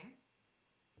interesting.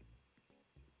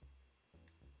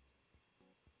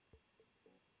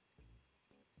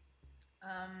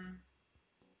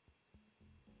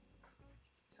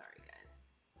 Sorry, guys.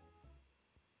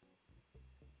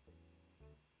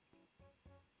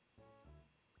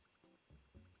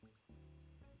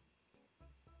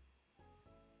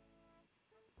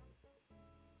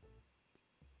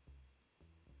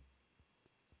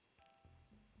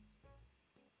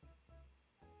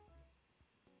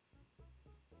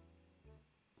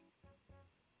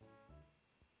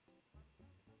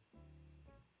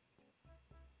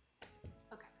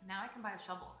 Okay, now I can buy a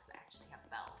shovel because I actually have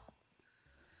bells.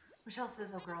 Michelle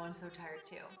says, oh girl, I'm so tired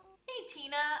too. Hey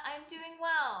Tina, I'm doing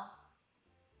well.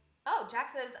 Oh, Jack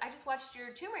says, I just watched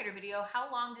your Tomb Raider video. How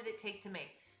long did it take to make?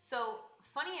 So,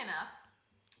 funny enough,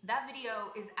 that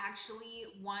video is actually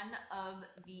one of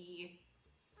the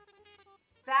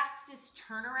fastest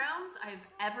turnarounds I've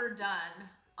ever done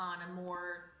on a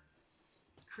more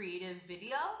creative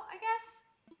video, I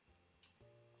guess.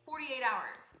 48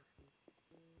 hours.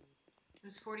 It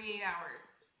was 48 hours,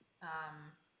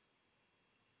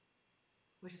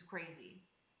 which is crazy.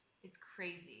 It's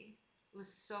crazy. It was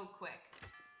so quick.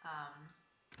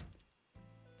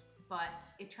 But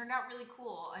it turned out really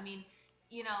cool. I mean,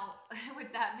 you know,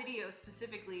 with that video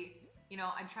specifically, you know,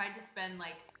 I tried to spend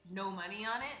like no money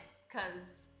on it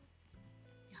because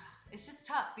it's just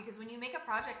tough because when you make a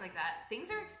project like that,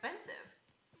 things are expensive.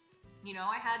 You know,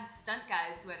 I had stunt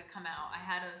guys who had to come out. I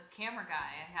had a camera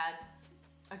guy. I had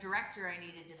a director I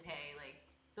needed to pay. Like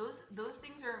those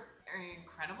things are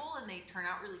incredible and they turn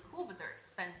out really cool, but they're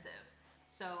expensive.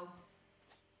 So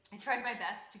I tried my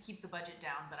best to keep the budget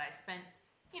down, but I spent,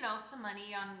 you know, some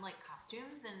money on like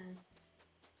costumes and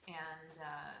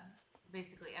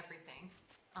basically everything.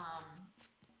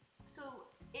 So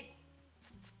it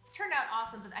turned out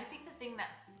awesome, but I think the thing that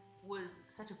was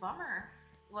such a bummer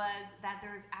was that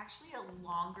there was actually a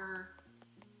longer,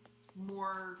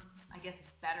 more, I guess,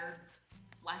 better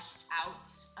fleshed out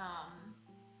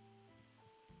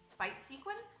fight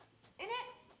sequence in it.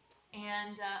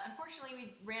 And unfortunately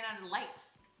we ran out of light.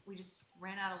 We just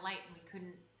ran out of light and we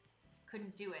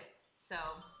couldn't do it. So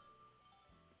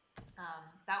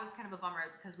that was kind of a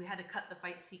bummer because we had to cut the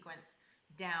fight sequence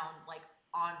down like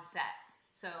on set.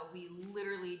 So we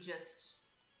literally just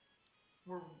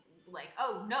were like,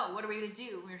 oh no, what are we gonna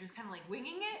do? We were just kind of like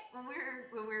winging it when we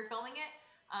were filming it.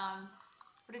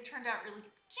 But it turned out really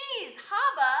good. Jeez,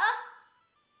 Haba!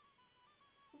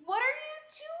 What are you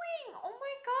doing? Oh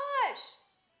my gosh!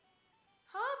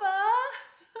 Haba!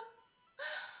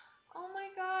 Oh my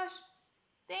gosh.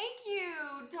 Thank you.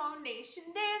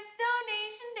 Donation dance,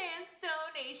 donation dance,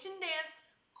 donation dance.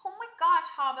 Oh my gosh,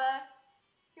 Haba.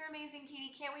 You're amazing,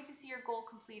 Katie. Can't wait to see your goal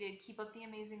completed. Keep up the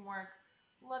amazing work.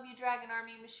 Love you, Dragon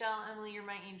Army. Michelle, Emily, you're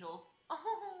my angels. Oh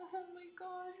my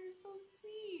gosh, you're so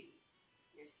sweet.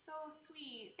 You're so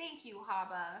sweet. Thank you,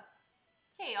 Haba.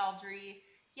 Hey, Audrey.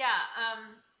 Yeah,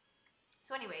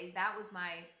 so anyway, that was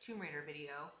my Tomb Raider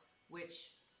video,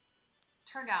 which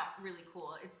turned out really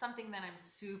cool. It's something that I'm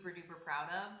super duper proud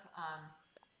of.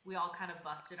 We all kind of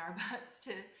busted our butts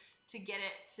to get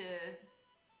it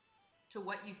to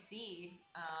what you see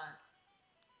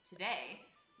today,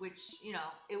 which, you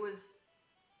know, it was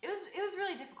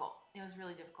really difficult. It was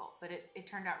really difficult, but it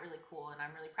turned out really cool, and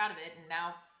I'm really proud of it. And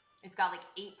now it's got like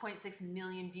 8.6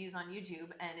 million views on YouTube,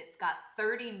 and it's got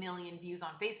 30 million views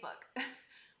on Facebook,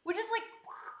 which is like,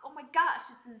 oh my gosh,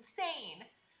 it's insane.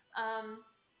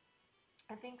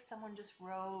 I think someone just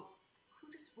wrote,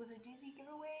 was it DZ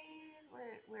giveaways?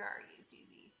 Where are you,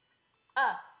 DZ?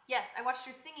 Yes, I watched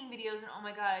your singing videos, and oh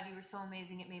my god, you were so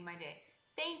amazing. It made my day.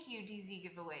 Thank you, DZ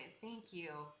giveaways. Thank you.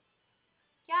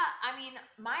 Yeah, I mean,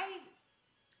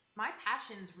 my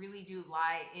passions really do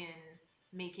lie in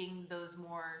making those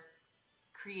more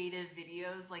creative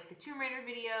videos, like the Tomb Raider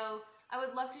video. I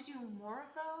would love to do more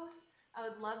of those. I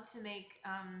would love to make,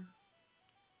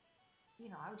 you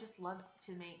know, I would just love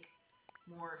to make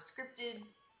more scripted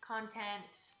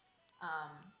content.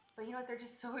 But you know what? They're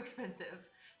just so expensive.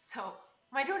 So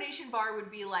my donation bar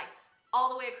would be like all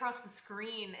the way across the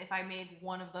screen if I made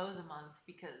one of those a month,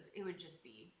 because it would just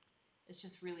be, it's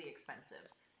just really expensive.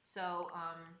 So,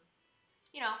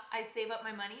 you know, I save up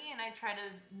my money and I try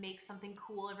to make something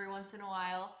cool every once in a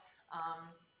while.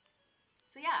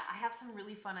 So yeah, I have some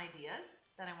really fun ideas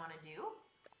that I want to do.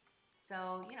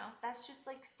 So, you know, that's just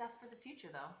like stuff for the future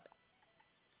though.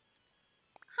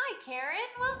 Hi,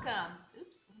 Karen. Welcome.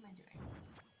 Oops, what am I doing?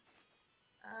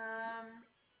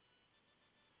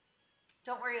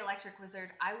 Don't worry, Electric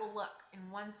Wizard. I will look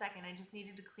in 1 second. I just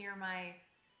needed to clear my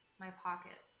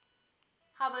pockets.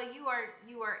 Haba, you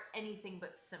are anything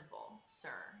but simple,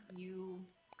 sir. You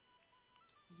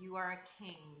are a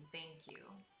king. Thank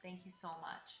you. Thank you so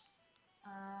much.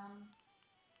 I'm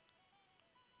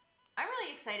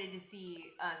really excited to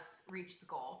see us reach the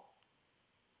goal,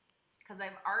 because I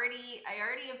already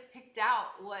have picked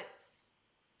out what's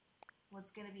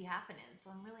gonna be happening.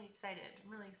 So I'm really excited. I'm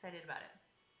really excited about it.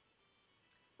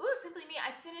 Ooh, Simply Me,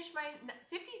 I finished my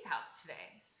 50s house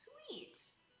today. Sweet.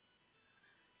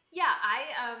 Yeah,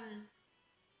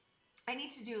 I need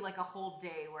to do like a whole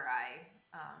day where I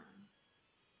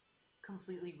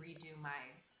completely redo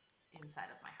my inside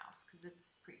of my house, because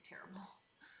it's pretty terrible.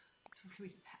 It's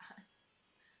really bad.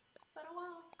 But oh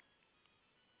well.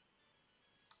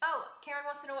 Oh, Karen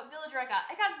wants to know what villager I got.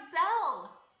 I got Zell.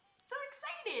 So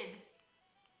excited.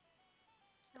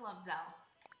 I love Zell.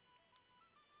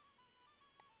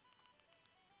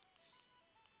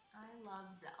 I love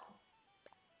Zell.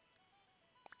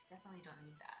 Definitely don't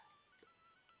need that.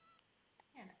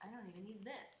 And I don't even need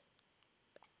this.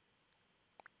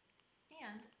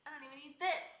 And I don't even need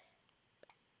this.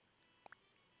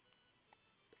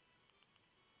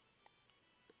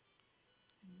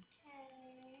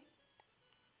 Okay.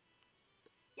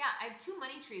 Yeah, I have 2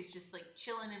 money trees just like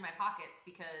chilling in my pockets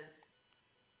because,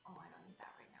 oh, I don't need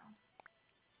that right now.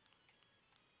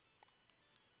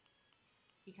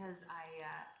 Because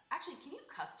actually, can you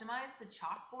customize the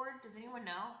chalkboard? Does anyone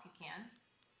know if you can?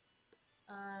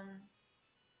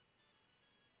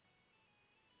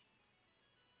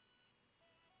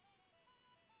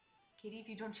 Katie, if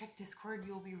you don't check Discord,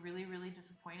 you'll be really, really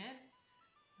disappointed.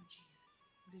 Oh, jeez.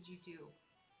 What did you do?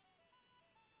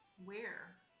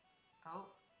 Where? Oh.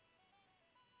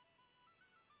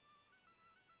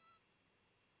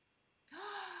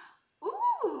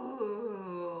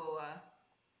 Ooh.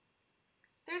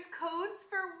 There's codes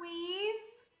for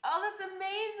weeds? Oh, that's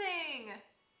amazing.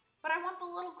 But I want the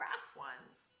little grass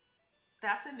ones.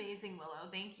 That's amazing, Willow.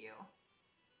 Thank you.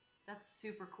 That's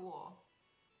super cool.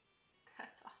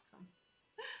 That's awesome.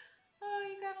 Oh,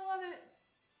 you gotta love it.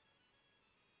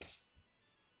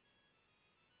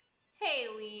 Hey,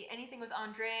 Lee. Anything with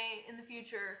Andre in the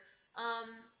future?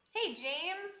 Hey,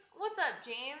 James. What's up,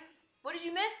 James? What did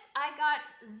you miss? I got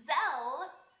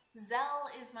Zell. Zell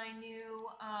is my new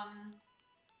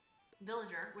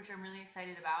villager, which I'm really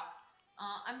excited about.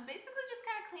 I'm basically just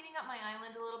kind of cleaning up my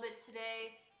island a little bit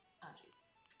today. Oh, jeez.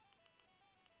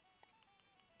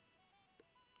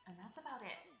 And that's about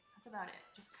it. That's about it.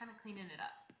 Just kind of cleaning it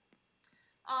up.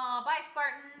 Bye,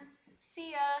 Spartan.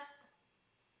 See ya.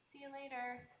 See you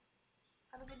later.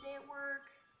 Have a good day at work.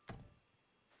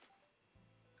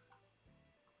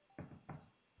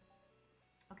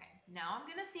 Okay, Now I'm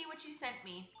gonna see what you sent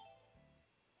me.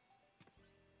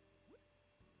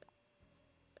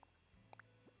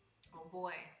 Oh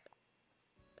boy.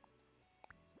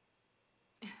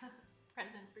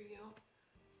 Present for you.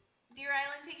 Deer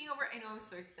Island taking over. I know, I'm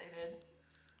so excited.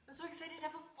 I'm so excited to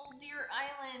have a full Deer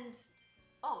Island.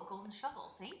 Oh, a golden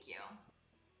shovel. Thank you.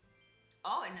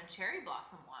 Oh, and a cherry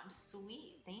blossom wand.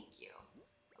 Sweet. Thank you.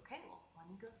 Okay, well, let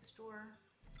me go store.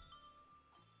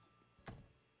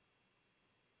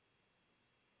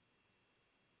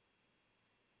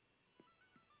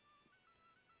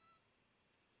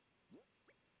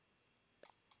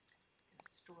 Gonna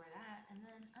store that, and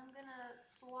then I'm gonna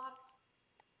swap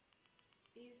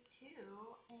these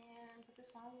two and put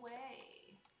this one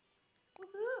away.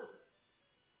 Woohoo!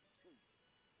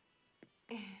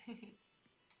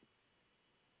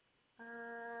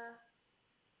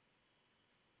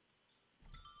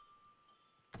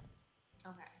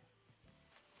 Okay.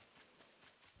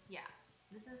 Yeah,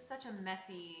 this is such a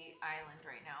messy island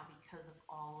right now because of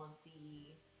all of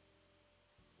the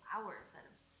flowers that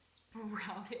have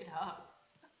sprouted up.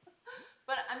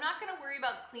 But I'm not gonna worry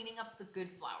about cleaning up the good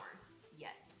flowers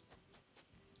yet.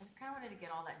 I just kind of wanted to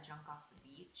get all that junk off the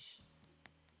beach.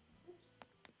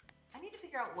 Oops. I need to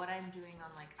figure out what I'm doing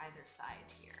on like either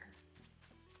side here.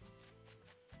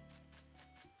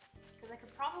 Because I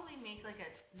could probably make like a,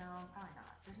 no, probably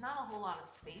not. There's not a whole lot of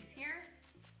space here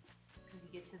because you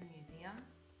get to the museum.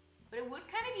 But it would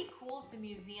kind of be cool if the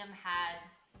museum had,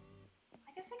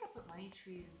 I guess I could put money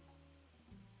trees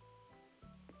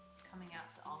coming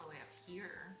out to all the way up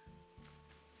here.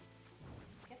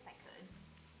 I guess I could.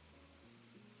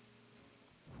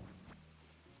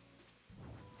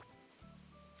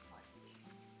 Let's see.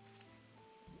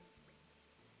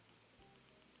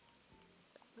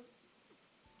 Oops.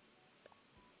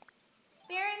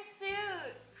 Baron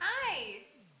Suit! Hi!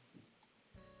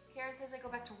 Karen says I go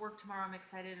back to work tomorrow. I'm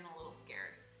excited and a little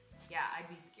scared. Yeah, I'd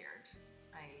be scared.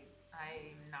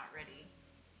 I'm not ready.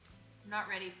 I'm not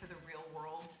ready for the real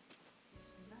world.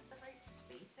 Is that the right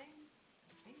spacing?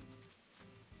 I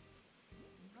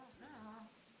don't know.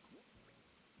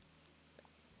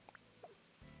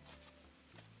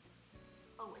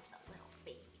 Oh, it's a little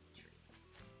baby tree.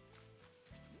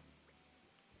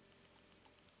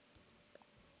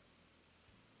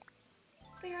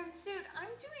 Baron Suit,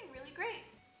 I'm doing really great.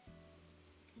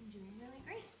 I'm doing really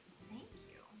great. Thank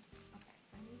you. Okay,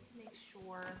 I need to make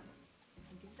sure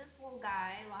I give this little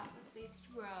guy lots of space to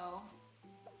grow.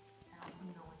 And also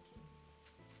no one can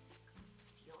come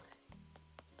steal it.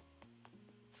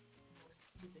 Those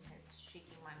stupid heads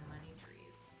shaking my money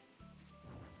trees.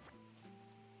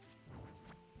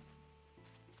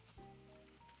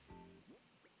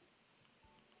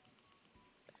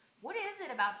 What is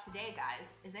it about today,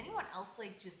 guys? Is anyone else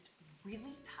like just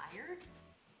really tired?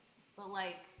 But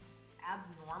like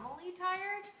abnormally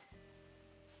tired?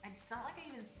 It's not like I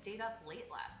even stayed up late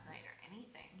last night or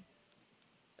anything.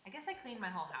 I guess I cleaned my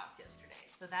whole house yesterday,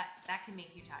 so that can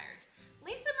make you tired.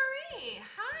 Lisa Marie,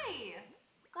 hi!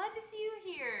 Glad to see you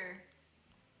here.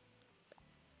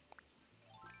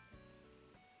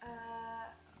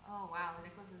 Oh wow,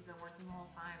 Nicholas has been working the whole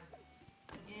time.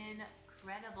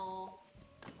 Incredible.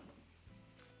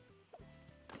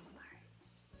 Alright.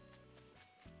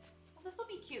 Well, this will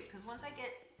be cute, because once I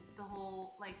get the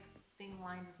whole, like, thing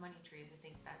lined with money trees, I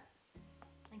think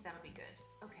that'll be good.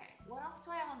 Okay, what else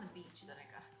do I have on the beach that I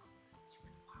got? Oh, this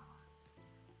stupid flower.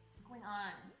 What's going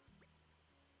on?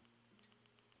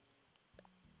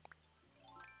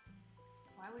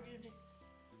 Why would you just...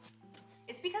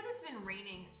 It's because it's been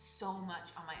raining so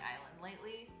much on my island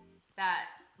lately that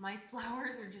my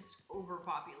flowers are just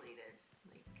overpopulated.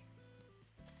 Like,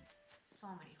 so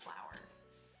many flowers.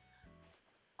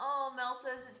 Oh, Mel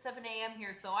says it's 7 a.m.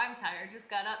 here, so I'm tired.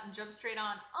 Just got up and jumped straight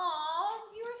on. Aw,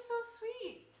 you are so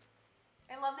sweet.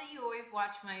 I love that you always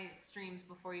watch my streams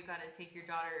before you gotta take your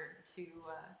daughter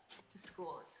to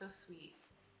school. It's so sweet.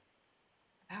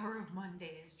 The power of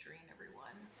Mondays drain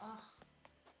everyone. Ugh.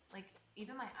 Like,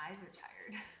 even my eyes are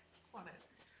tired. just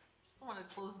wanna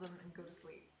close them and go to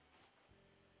sleep.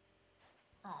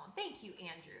 Oh, thank you,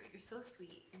 Andrew. You're so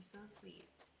sweet. You're so sweet.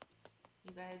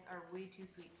 You guys are way too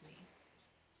sweet to me.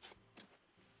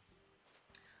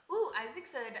 Ooh, Isaac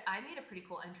said I made a pretty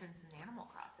cool entrance in Animal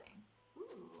Crossing.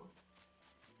 Ooh,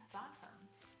 that's awesome.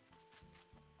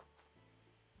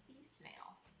 Sea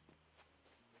snail.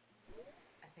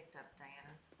 I picked up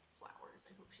Diana's flowers.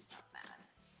 I hope she's not mad.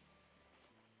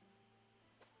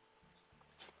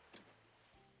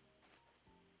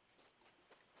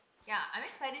 Yeah, I'm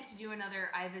excited to do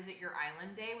another I Visit Your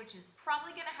Island day, which is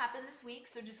probably gonna happen this week,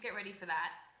 so just get ready for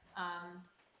that.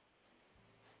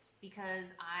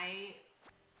 Because I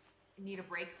need a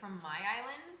break from my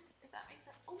island, if that makes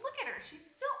sense. Oh, look at her. She's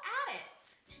still at it.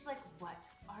 She's like, what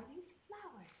are these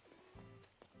flowers?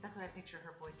 That's what I picture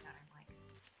her voice sounding like.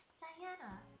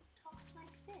 Diana talks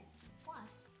like this. What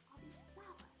are these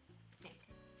flowers? Think.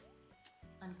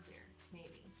 Unclear.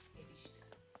 Maybe. Maybe she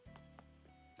does.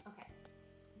 Okay.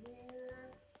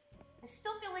 Where? I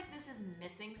still feel like this is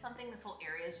missing something. This whole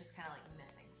area is just kind of like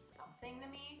missing something to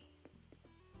me.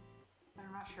 But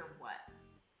I'm not sure what.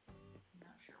 I'm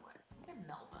not sure what. Look at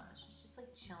Melba. She's just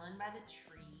like chilling by the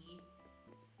tree.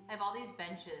 I have all these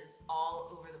benches all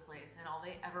over the place, and all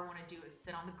they ever want to do is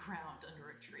sit on the ground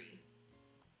under a tree.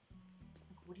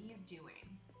 Like, what are you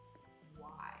doing?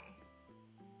 Why?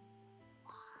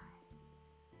 Why?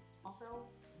 Also,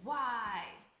 why?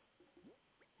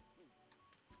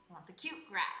 I want the cute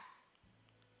grass.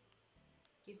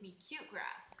 Give me cute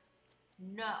grass.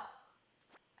 No.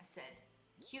 I said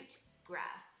cute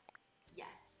grass.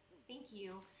 Yes. Thank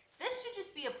you. This should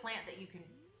just be a plant that you can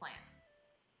plant.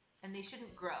 And they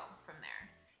shouldn't grow from there.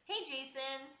 Hey,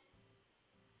 Jason.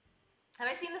 Have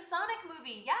I seen the Sonic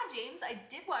movie? Yeah, James, I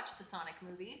did watch the Sonic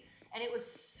movie, and it was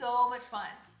so much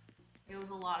fun. It was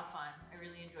a lot of fun. I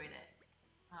really enjoyed it.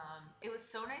 It was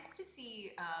so nice to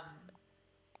see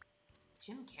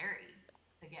Jim Carrey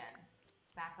again,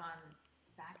 back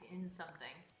in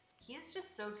something. He is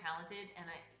just so talented, and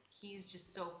he's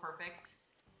just so perfect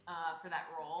for that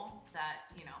role that,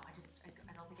 you know, I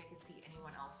don't think I could see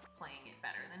anyone else playing it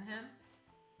better than him.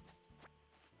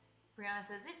 Brianna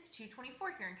says, it's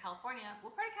 2:24 here in California.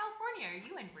 What part of California are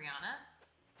you in, Brianna?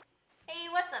 Hey,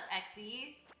 what's up,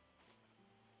 Exie?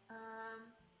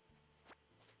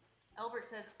 Albert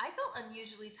says, I felt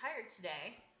unusually tired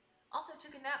today. Also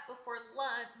took a nap before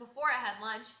I had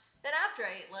lunch. Then after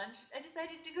I ate lunch, I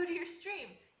decided to go to your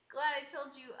stream. Glad I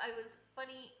told you I was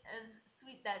funny and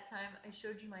sweet that time. I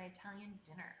showed you my Italian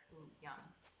dinner. Ooh, yum.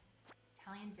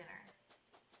 Italian dinner.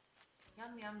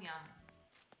 Yum, yum, yum.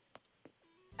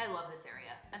 I love this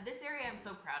area. And this area I'm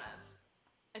so proud of.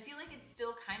 I feel like it's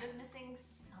still kind of missing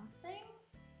something.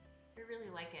 I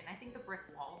really like it. And I think the brick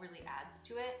wall really adds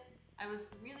to it. I was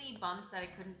really bummed that I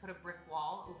couldn't put a brick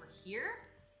wall over here,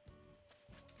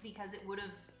 because it would have,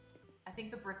 I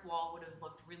think the brick wall would have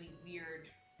looked really weird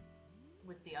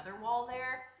with the other wall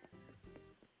there.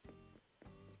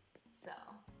 So,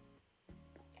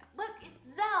 yeah. Look,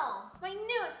 it's Zell, my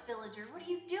newest villager. What are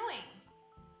you doing?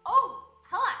 Oh,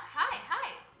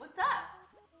 hi, what's up?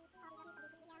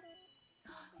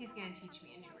 He's gonna teach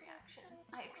me a new reaction.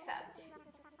 I accept.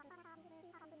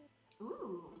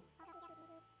 Ooh.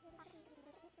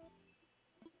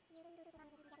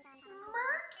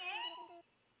 Smirking.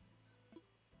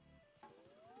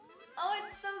 Oh,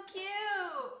 it's so cute.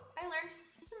 I learned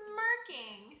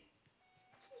smirking.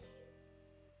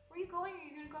 Where are you going? Are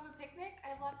you gonna go have a picnic? I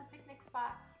have lots of picnic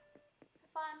spots.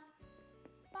 Have fun.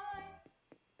 Bye.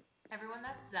 Everyone,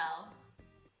 that's Zell.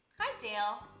 Hi,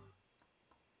 Dale.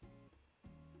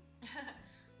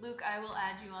 Luke, I will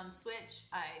add you on Switch.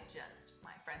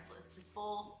 My friends list is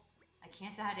full. I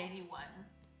can't add anyone.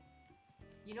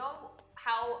 You know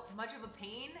how much of a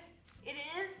pain it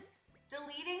is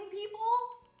deleting people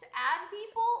to add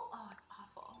people? Oh, it's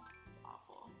awful. It's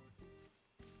awful.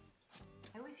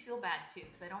 I always feel bad too,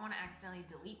 because I don't want to accidentally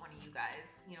delete one of you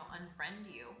guys, you know, unfriend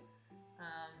you.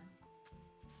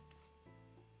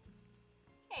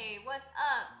 Hey, what's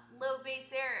up? Low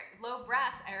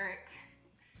brass Eric.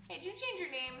 Hey, did you change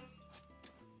your name?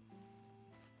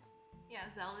 Yeah,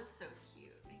 Zell is so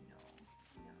cute. I know.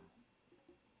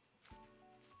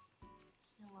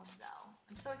 I love Zell.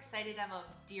 I'm so excited to have a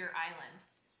Deer Island.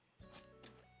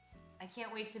 I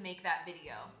can't wait to make that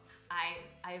video.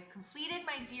 I've completed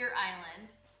my Deer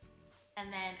Island,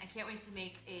 and then I can't wait to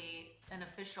make an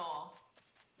official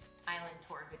island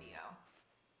tour video.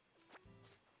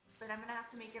 But I'm gonna have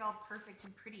to make it all perfect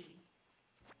and pretty.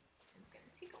 It's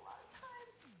gonna take a lot of time.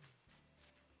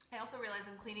 I also realize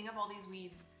I'm cleaning up all these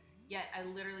weeds, yet I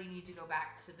literally need to go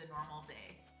back to the normal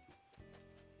day.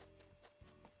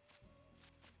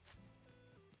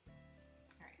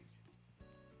 All right.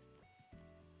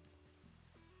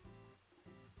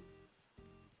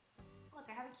 Look,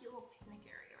 I have a cute little picnic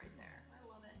area right there. I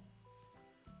love it.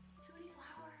 Too many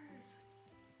flowers.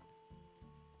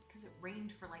 Because it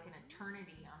rained for like an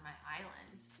eternity on my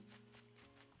island.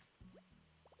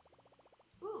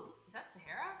 Ooh, is that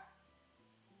Sahara?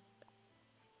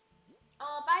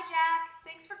 Oh, bye, Jack.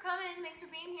 Thanks for coming. Thanks for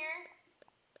being here.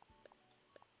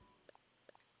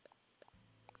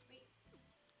 Wait.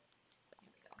 Here we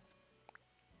go.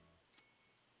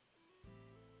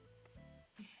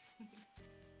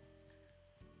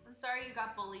 I'm sorry you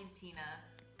got bullied, Tina.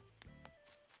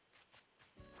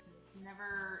 It's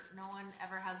no one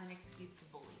ever has an excuse to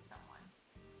bully someone.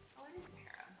 Oh, it is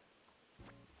Sahara.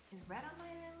 Is Red on my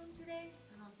island today?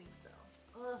 I don't think so.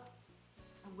 Ugh.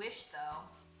 I wish, though.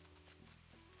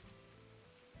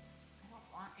 I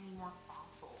don't want any more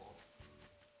fossils.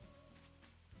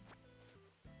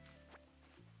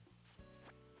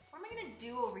 What am I gonna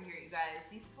do over here, you guys?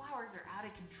 These flowers are out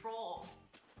of control.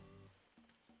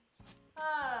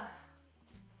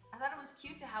 I thought it was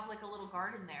cute to have like a little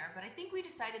garden there, but I think we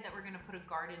decided that we're gonna put a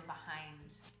garden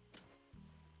behind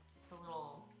the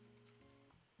little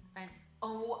fence.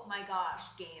 Oh my gosh,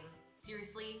 game.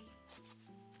 Seriously?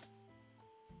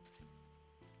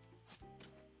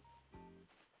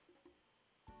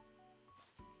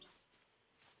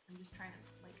 I'm just trying to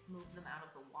like move them out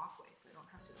of the walkway so I don't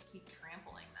have to keep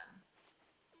trampling them.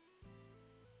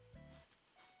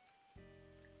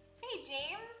 Hey,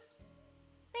 James.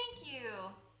 Thank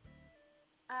you.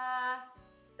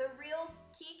 The real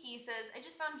Kiki says, I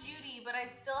just found Judy, but I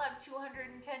still have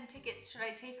 210 tickets. Should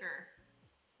I take her?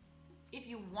 If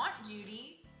you want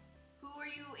Judy, who are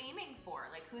you aiming for?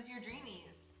 Like, who's your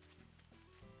dreamies?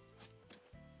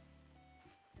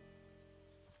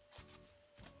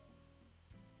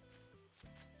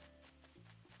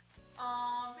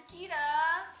 Aw,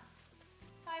 Vegeta.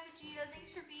 Hi, Vegeta.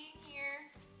 Thanks for being here.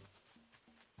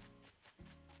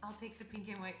 I'll take the pink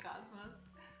and white Cosmos.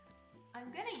 I'm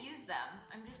gonna use them.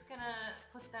 I'm just gonna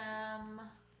put them...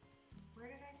 Where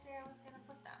did I say I was gonna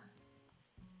put them?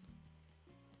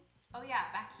 Oh yeah,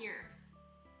 back here.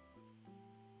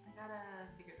 I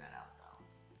gotta figure that out though,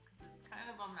 because it's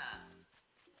kind of a mess.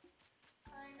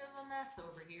 Kind of a mess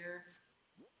over here.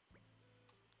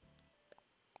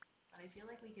 But I feel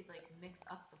like we could like mix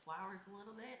up the flowers a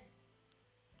little bit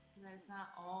so that it's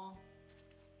not all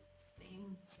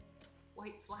same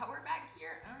white flower back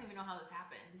here. I don't even know how this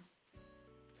happened.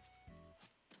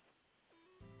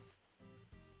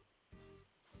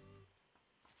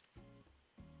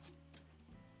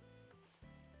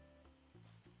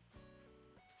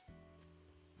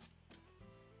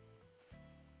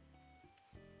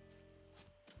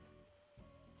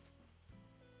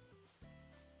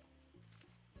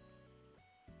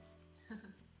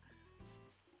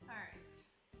 Alright.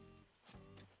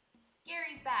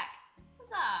 Gary's back.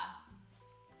 Huzzah!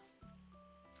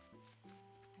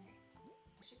 Alright.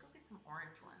 I should go get some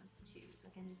orange ones too,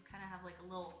 so I can just kind of have like a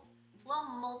little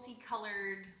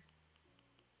multicolored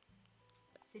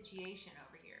situation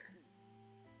over here.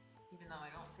 Even though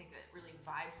I don't think it really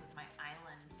vibes with my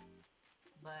island,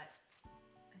 but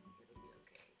I think it'll be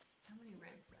okay. How many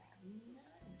reds do I have?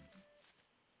 None.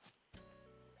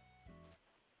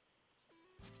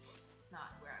 It's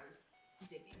not where I was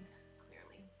digging,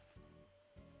 clearly.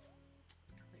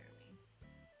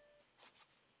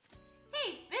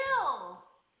 Hey, Bill!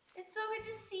 It's so good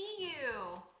to see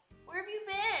you! Where have you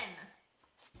been?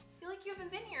 I feel like you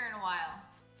haven't been here in a while.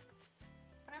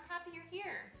 But I'm happy you're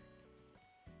here.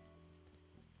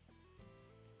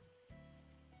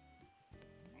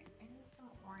 Alright, I need some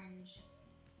orange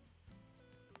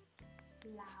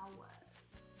flowers.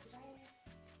 Did I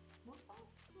move them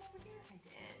from over here? I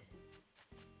did.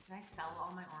 Did I sell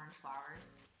all my orange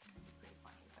flowers? That'd be pretty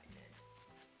funny if I did.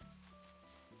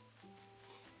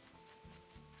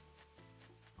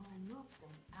 Oh, I moved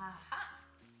them. Aha!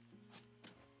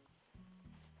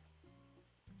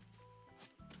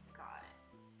 Got it.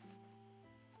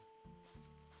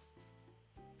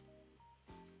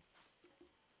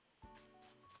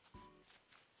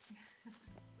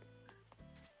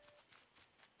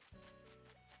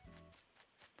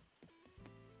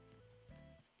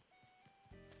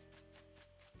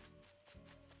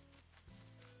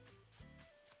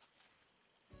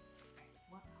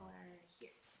 What color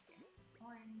here? Yes,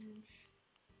 orange.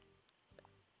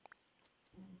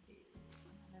 And do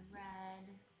another red.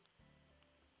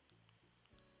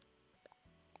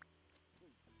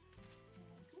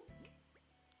 And pink.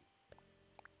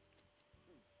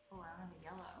 Oh, I don't have a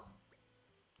yellow.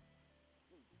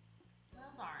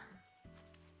 Well, darn.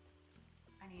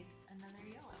 I need another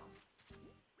yellow.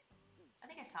 I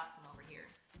think I saw some over here.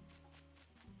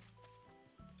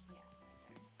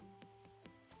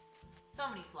 So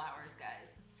many flowers,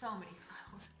 guys. So many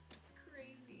flowers. It's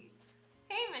crazy.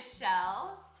 Hey,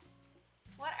 Michelle.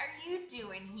 What are you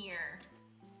doing here?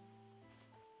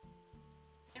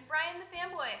 And Brian the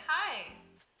fanboy, hi.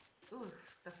 Ooh,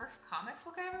 the first comic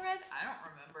book I ever read? I don't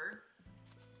remember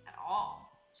at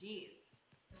all. Jeez.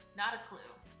 Not a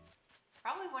clue.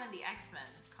 Probably one of the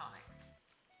X-Men comics.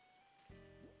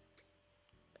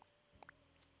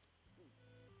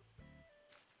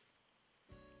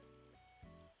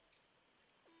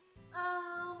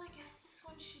 I guess this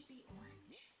one should be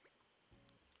orange.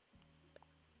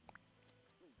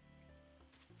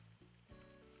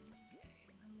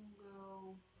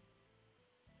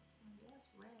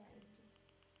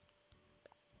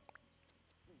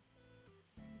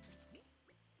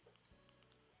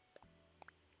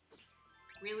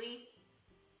 Really?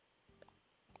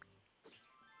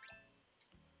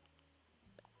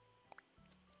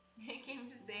 He came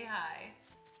to say hi.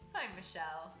 Hi,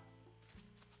 Michelle.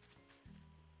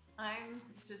 I'm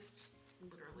just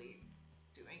literally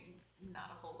doing not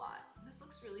a whole lot. This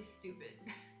looks really stupid.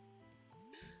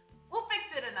 We'll fix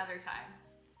it another time.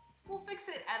 We'll fix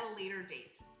it at a later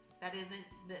date. That isn't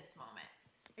this moment.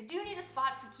 I do need a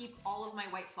spot to keep all of my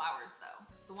white flowers though.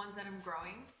 The ones that I'm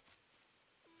growing.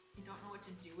 I don't know what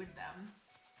to do with them.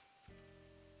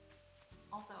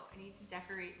 Also, I need to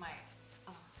decorate my...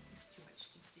 Oh, there's too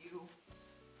much to do.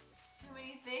 Too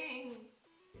many things.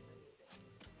 Too many things.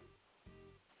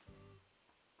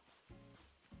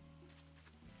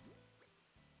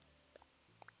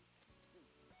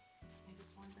 I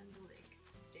just want them to like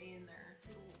stay in their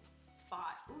little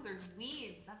spot. Ooh, there's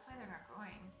weeds. That's why they're not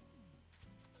growing.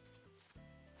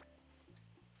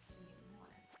 Didn't even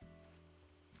realize.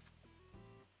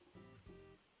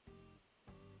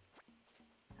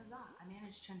 Huzzah, I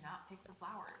managed to not pick the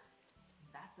flowers.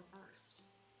 That's a first.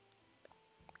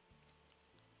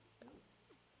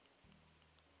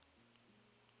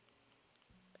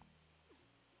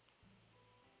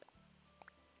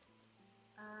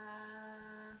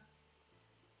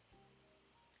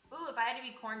 Ooh, if I had to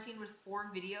be quarantined with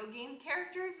 4 video game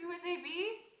characters, who would they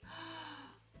be?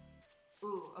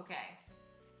 Ooh, okay.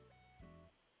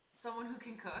 Someone who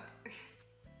can cook.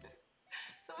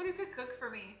 Someone who could cook for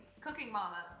me. Cooking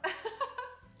mama.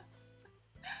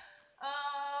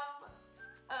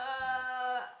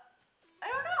 I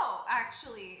don't know,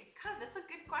 actually. God, that's a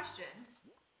good question.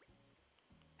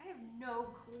 I have no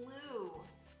clue.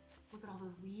 Look at all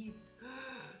those weeds.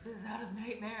 This is out of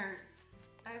nightmares.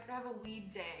 I have to have a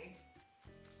weed day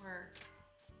where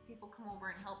people come over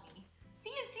and help me.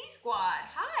 CNC Squad,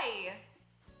 hi!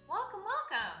 Welcome,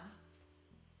 welcome.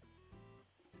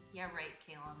 Yeah, right,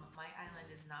 Calum. My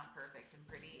island is not perfect and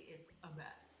pretty. It's a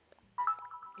mess.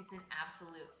 It's an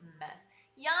absolute mess.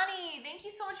 Yanni, thank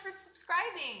you so much for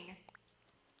subscribing.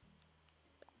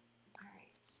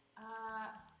 All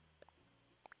right.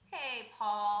 Hey,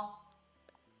 Paul.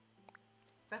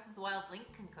 Breath of the Wild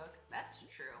Link can cook. That's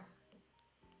true.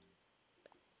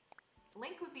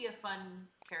 Link would be a fun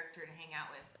character to hang out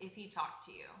with if he talked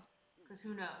to you. Because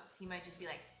who knows? He might just be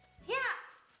like, yeah,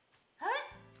 huh?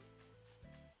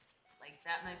 Like,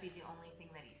 that might be the only thing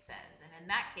that he says. And in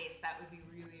that case, that would be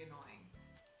really annoying.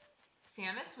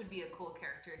 Samus would be a cool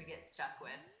character to get stuck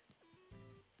with.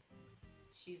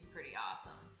 She's pretty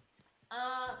awesome.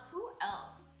 Who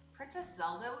else? Princess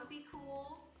Zelda would be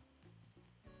cool.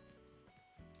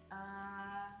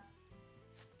 I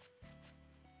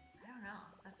don't know.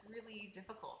 That's really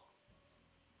difficult.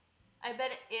 I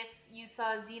bet if you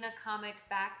saw Xena comic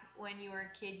back when you were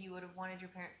a kid, you would have wanted your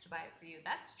parents to buy it for you.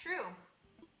 That's true.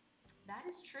 That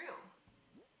is true.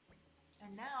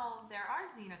 And now there are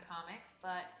Xena comics,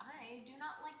 but I do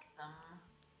not like them.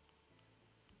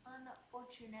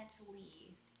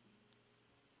 Unfortunately.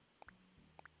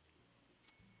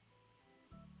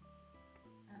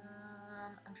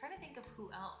 I'm trying to think of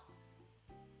who else.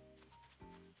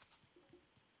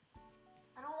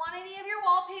 I don't want any of your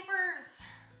wallpapers.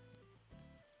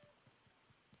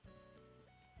 Oh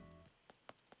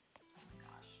my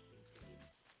gosh, these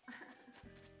weeds.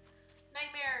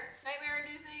 Nightmare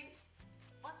inducing.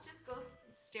 Let's just go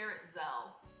stare at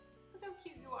Zell. Look how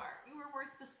cute you are. You were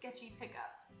worth the sketchy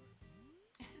pickup.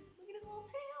 Look at his little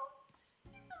tail.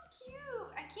 He's so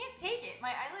cute. I can't take it.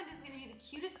 My island is gonna be the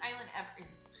cutest island ever.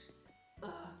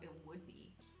 Ugh, it would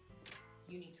be.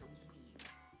 You need to leave.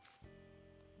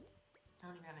 I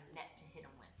don't even have a net to hit him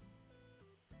with.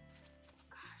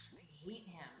 Gosh, I hate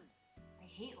him. I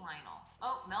hate Lionel.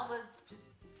 Oh, Melba's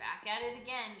just back at it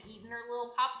again, eating her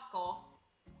little popsicle.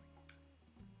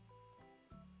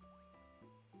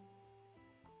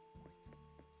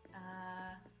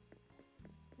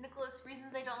 Nicholas,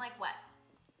 reasons I don't like what?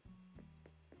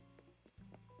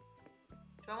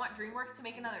 Do I want DreamWorks to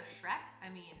make another Shrek? I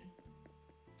mean,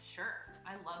 sure.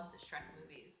 I love the Shrek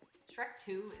movies. Shrek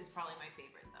 2 is probably my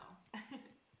favorite though.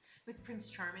 With Prince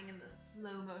Charming and the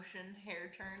slow motion hair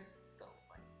turn. It's so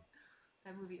funny.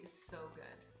 That movie is so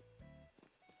good.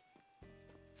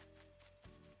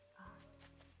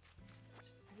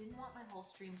 I didn't want my whole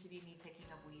stream to be me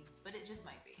picking up weeds, but it just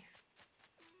might be.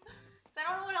 Because I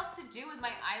don't know what else to do with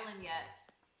my island yet.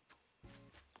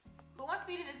 Who wants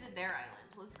me to visit their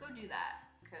island? Let's go do that.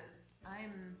 Because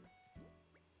I'm...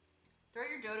 Throw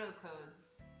your dodo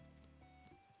codes.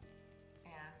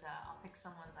 And I'll pick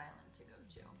someone's island to go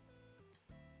to.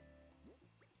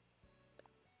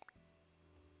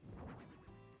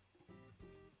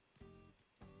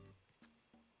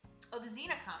 Oh, the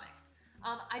Xena comics.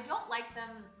 I don't like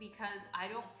them because I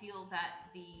don't feel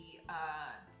that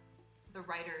the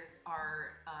writers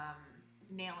are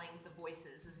nailing the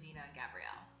voices of Xena and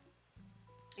Gabrielle.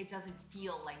 It doesn't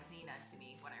feel like Xena to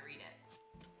me when I read it.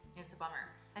 It's a bummer.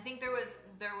 I think there was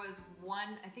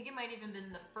one, I think it might even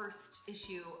been the first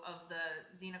issue of the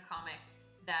Xena comic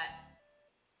that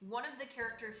one of the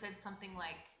characters said something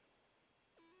like,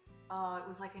 it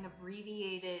was like an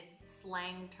abbreviated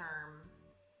slang term.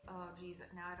 Oh geez,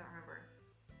 now I don't remember.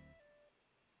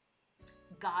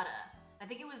 Gotta. I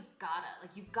think it was gotta.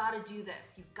 Like, you gotta do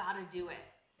this. You gotta do it.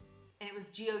 And it was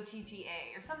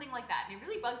G-O-T-T-A or something like that. And it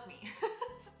really bugged me.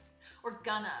 Or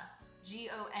gonna.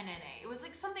 G-O-N-N-A. It was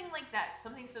like something like that.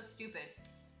 Something so stupid.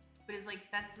 But it's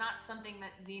like, that's not something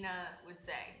that Xena would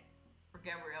say. Or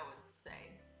Gabrielle would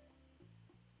say.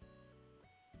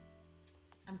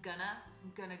 I'm gonna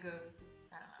go,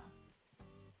 I don't know.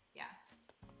 Yeah.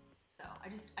 So I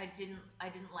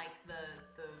didn't like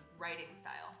the writing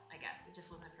style, I guess. It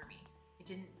just wasn't for me. It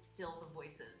didn't fill the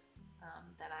voices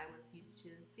that I was used to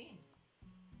seeing.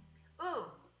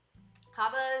 Ooh,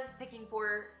 Haba's picking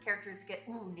 4 characters to get,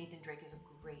 ooh, Nathan Drake is a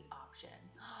great option.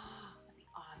 That'd be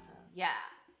awesome. Yeah.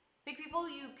 Pick people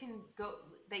you can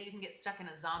get stuck in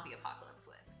a zombie apocalypse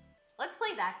with. Let's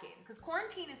play that game, because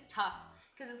quarantine is tough,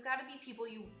 because it's got to be people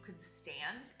you could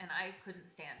stand, and I couldn't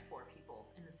stand 4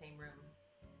 people in the same room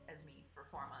as me for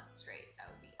 4 months straight. That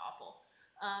would be awful.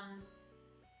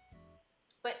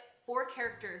 But 4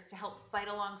 characters to help fight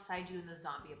alongside you in the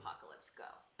zombie apocalypse. Go.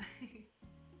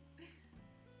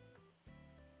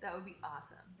 That would be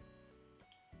awesome.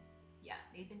 Yeah,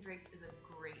 Nathan Drake is a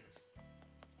great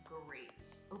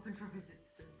open for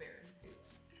visits, says Baron Suit.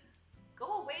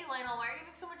 Go away, Lionel. Why are you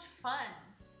having so much fun?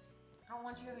 I don't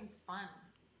want you having fun.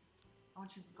 I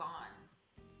want you gone.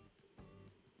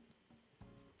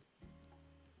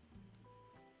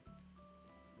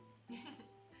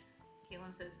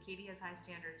 Caleb says Katie has high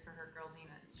standards for her girl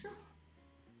Xena. It's true.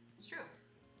 It's true.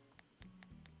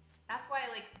 That's why,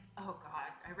 like, oh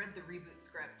god, I read the reboot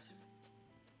script.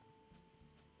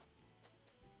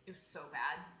 It was so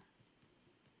bad.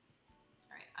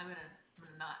 All right, I'm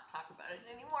gonna not talk about it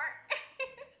anymore.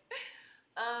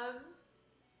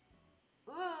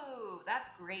 Ooh, that's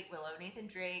great, Willow. Nathan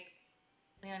Drake,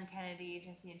 Leon Kennedy,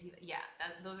 Jesse and Tiva. Yeah,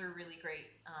 those are really great.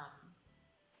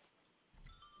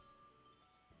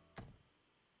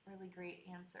 Really great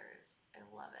answers. I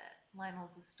love it.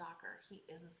 Lionel's a stalker. He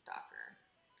is a stalker.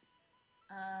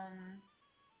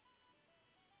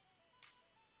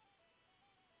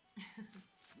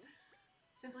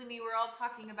 Simply Me, we're all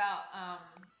talking about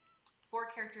 4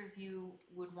 characters you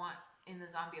would want in the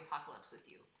zombie apocalypse with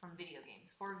you from video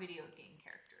games. 4 video game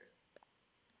characters.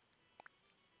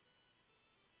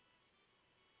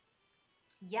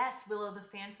 Yes, Willow, the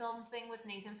fan film thing with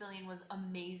Nathan Fillion was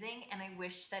amazing, and I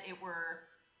wish that it were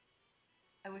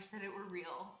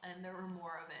real and there were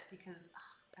more of it, because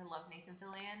I love Nathan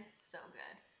Fillion. So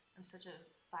good. I'm such a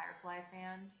Firefly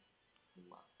fan. I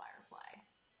love Firefly.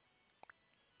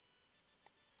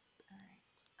 All right.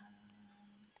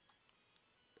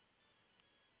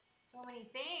 So many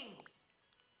things.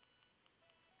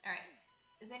 All right.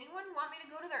 Does anyone want me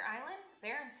to go to their island?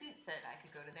 Baron Suit said I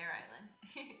could go to their island.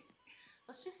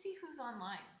 Let's just see who's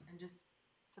online and just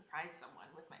surprise someone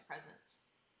with my presence.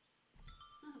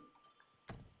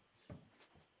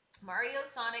 Mario,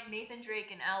 Sonic, Nathan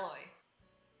Drake, and Alloy.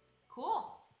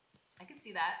 Cool. I could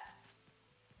see that.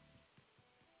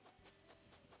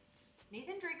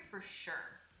 Nathan Drake for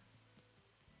sure.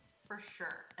 For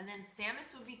sure. And then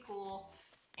Samus would be cool.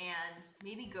 And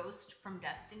maybe Ghost from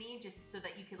Destiny, just so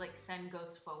that you could like send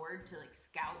Ghost forward to like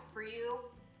scout for you.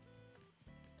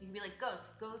 You could be like,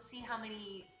 Ghost, go see how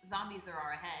many zombies there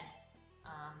are ahead.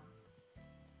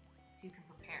 So you can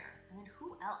prepare. And then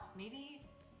who else? Maybe...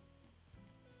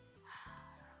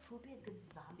 who would be a good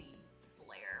zombie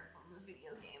slayer from the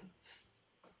video game?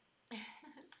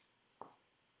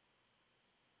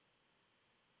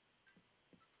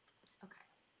 Okay.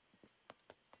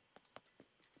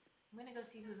 I'm gonna go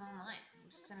see who's online. I'm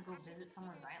just gonna go visit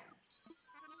someone's island.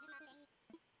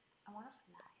 I wanna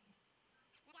fly.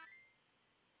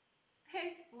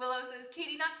 Hey, Willow says,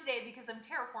 Katie, not today because I'm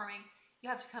terraforming. You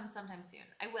have to come sometime soon.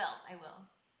 I will.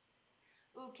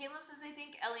 Ooh, Caleb says, I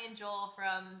think Ellie and Joel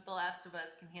from The Last of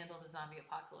Us can handle the zombie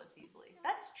apocalypse easily.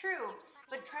 That's true,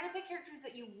 but try to pick characters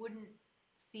that you wouldn't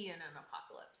see in an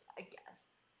apocalypse, I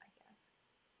guess.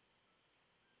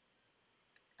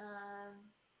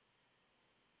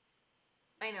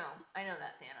 I know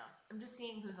that, Thanos. I'm just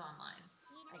seeing who's online,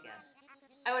 I guess.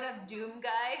 I would have Doom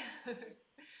Guy.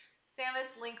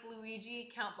 Samus, Link,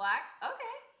 Luigi, Count Black.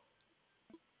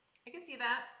 Okay. I can see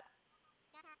that.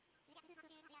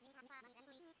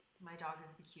 My dog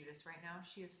is the cutest right now.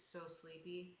 She is so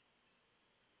sleepy.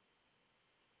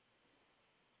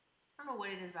 I don't know what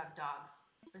it is about dogs.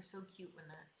 They're so cute when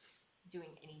they're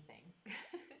doing anything.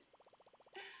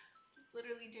 Just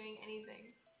literally doing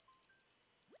anything.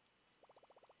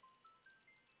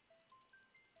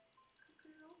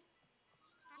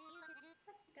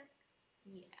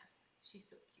 Yeah, she's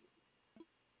so cute.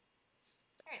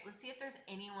 All right, let's see if there's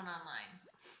anyone online.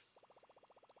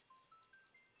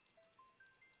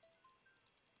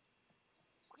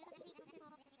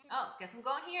 Oh, guess I'm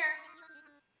going here.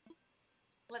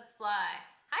 Let's fly.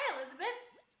 Hi, Elizabeth.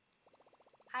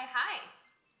 Hi, hi.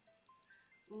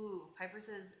 Ooh, Piper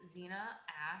says Xena,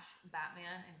 Ash,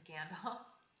 Batman, and Gandalf.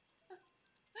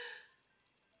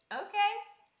 Okay.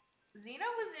 Xena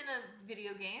was in a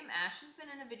video game. Ash has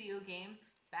been in a video game.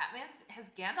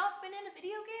 Has Gandalf been in a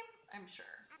video game? I'm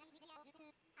sure.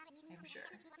 I'm sure.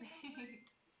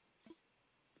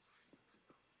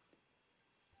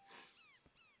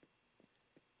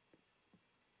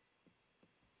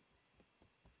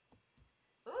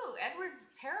 Ooh, Edward's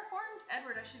terraformed?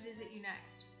 Edward, I should visit you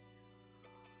next.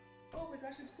 Oh my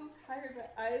gosh, I'm so tired. My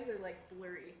eyes are like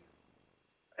blurry.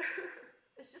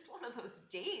 It's just one of those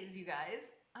days, you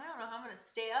guys. I don't know how I'm gonna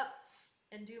stay up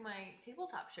and do my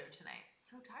tabletop show tonight. I'm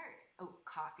so tired. Oh,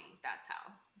 coffee. That's how.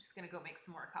 I'm just gonna go make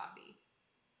some more coffee.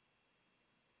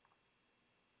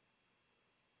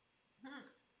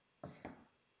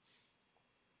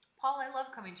 Paul, I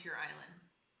love coming to your island.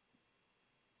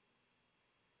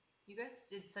 You guys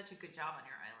did such a good job on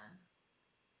your island.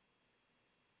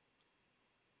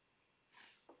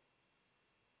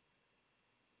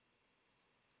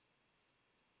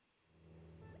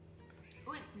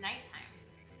 Ooh, it's nighttime.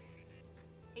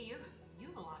 Hey, you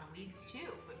have a lot of weeds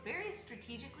too, but very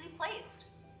strategically placed.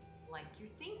 Like you're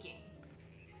thinking.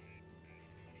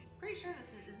 Pretty sure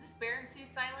is this Baron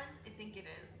Suits Island? I think it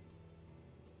is.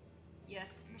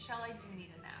 Yes, Michelle, I do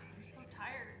need a nap. I'm so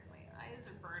tired. My eyes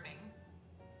are burning.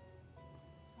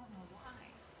 I don't know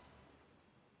why.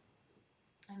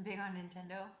 I'm big on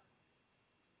Nintendo.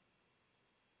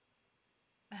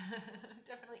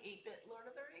 Definitely 8-bit Lord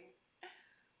of the Rings.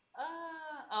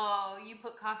 Oh, you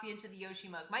put coffee into the Yoshi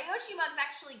mug. My Yoshi mug's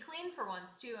actually clean for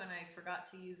once too, and I forgot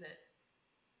to use it.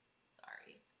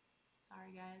 Sorry.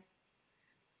 Sorry, guys.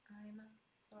 I'm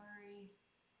sorry.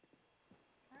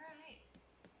 All right.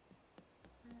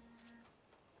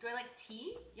 Do I like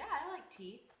tea? Yeah, I like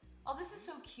tea. Oh, this is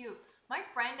so cute. My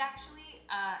friend actually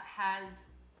has...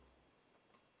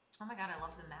 Oh my god, I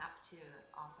love the map too.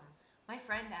 That's awesome. My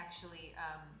friend actually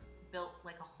built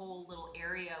like a whole little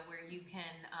area where you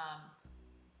can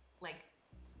like,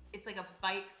 it's like a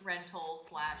bike rental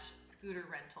 / scooter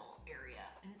rental area,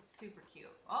 and it's super cute.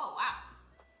 Oh wow.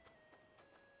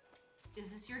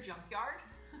 Is this your junkyard?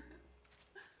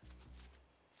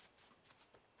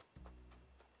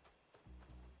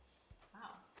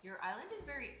 Wow, your island is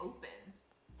very open.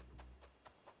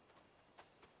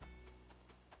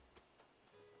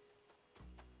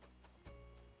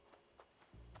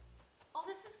 Oh,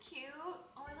 this is cute. Oh,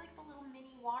 I like the little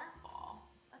mini waterfall.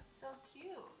 That's so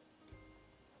cute.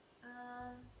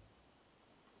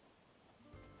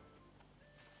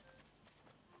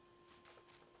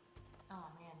 Oh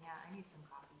man, yeah, I need some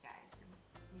coffee, guys. You're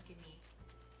making me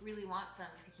really want some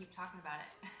because you keep talking about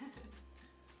it.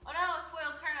 Oh no,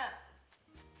 spoiled turnip.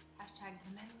 Hashtag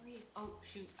memories. Oh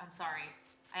shoot, I'm sorry.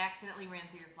 I accidentally ran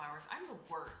through your flowers. I'm the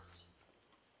worst.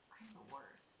 I'm the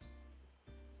worst.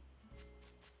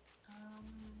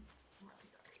 I'm really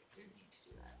sorry. Didn't mean to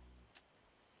do that.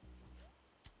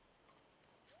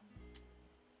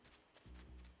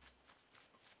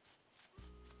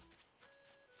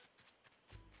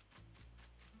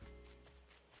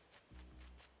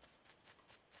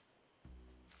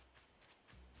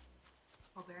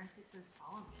 Oh, Baron Suit says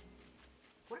follow me.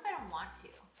 What if I don't want to?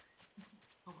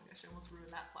 Oh my gosh, I almost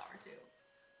ruined that flower too.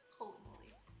 Holy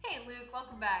moly. Hey Luke,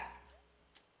 welcome back.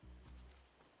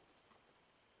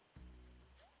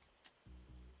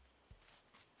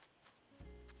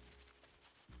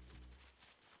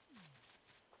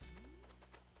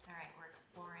 Alright, we're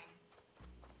exploring.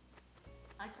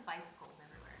 I like the bicycles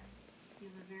everywhere. You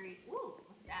have a very, ooh,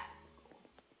 look at that. That's cool.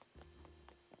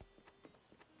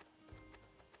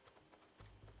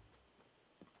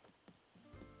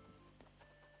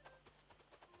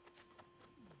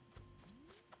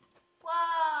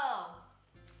 Whoa!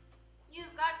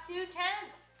 You've got 2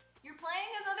 tents! You're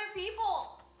playing as other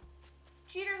people!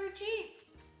 Cheater who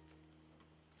cheats!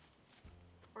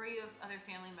 Or you have other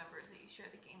family members that you share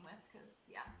the game with, because,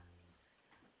 yeah.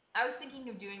 I was thinking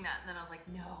of doing that, and then I was like,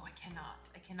 no, I cannot.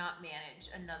 I cannot manage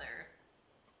another.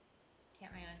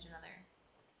 Can't manage another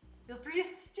Feel free to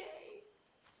stay.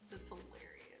 That's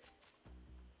hilarious.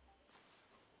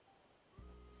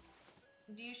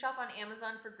 Do you shop on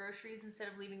Amazon for groceries instead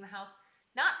of leaving the house?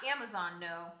 Not Amazon,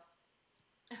 no.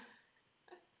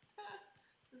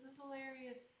 This is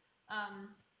hilarious.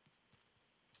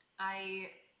 I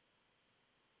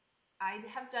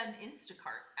have done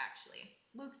Instacart, actually.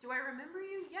 Luke, do I remember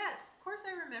you? Yes, of course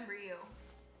I remember you.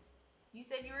 You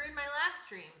said you were in my last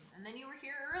stream, and then you were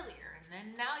here earlier, and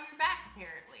then now you're back,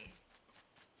 apparently.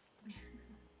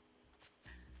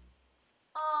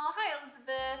 Oh, hi,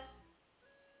 Elizabeth.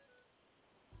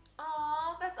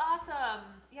 Oh, that's awesome.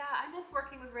 Yeah, I miss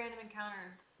working with Random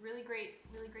Encounters. Really great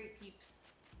peeps.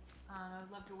 I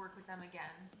would love to work with them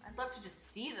again. I'd love to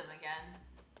just see them again.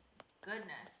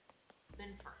 Goodness, it's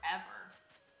been forever.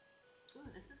 Ooh,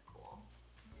 this is cool.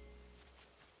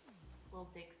 Little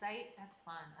dig site, that's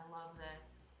fun. I love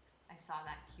this. I saw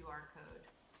that QR code.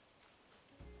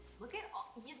 Look at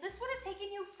all, this would have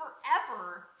taken you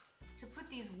forever to put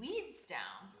these weeds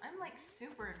down. I'm like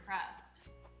super impressed.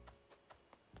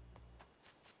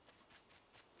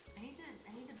 I need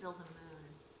to build a moon.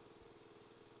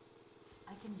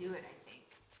 I can do it, I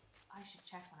think. I should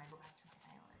check when I go back to my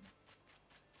island.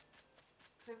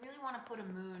 Because I really want to put a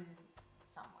moon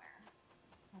somewhere.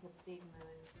 Like a big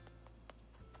moon.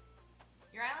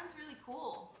 Your island's really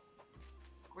cool.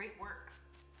 Great work.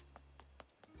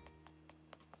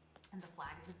 And the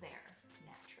flag is a bear,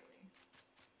 naturally.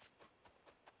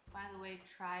 By the way,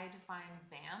 try to find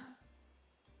Bam.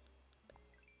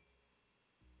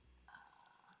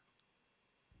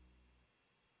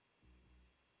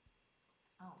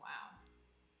 Oh, wow.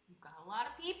 You've got a lot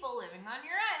of people living on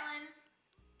your island.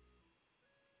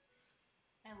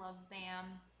 I love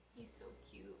Bam. He's so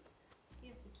cute.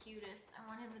 He's the cutest. I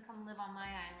want him to come live on my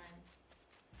island.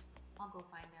 I'll go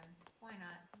find him. Why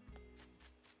not?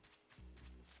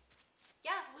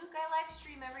 Yeah, Luke, I live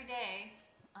stream every day.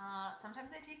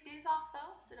 Sometimes I take days off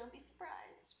though, so don't be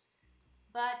surprised.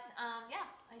 But yeah,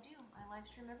 I do. I live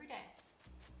stream every day.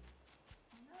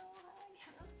 No, how do I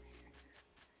get up there?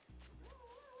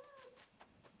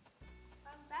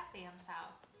 How was that Bam's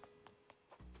house?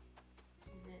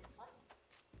 Is it this one?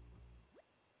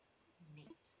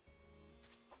 Neat.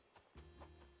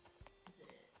 Is it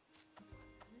this one?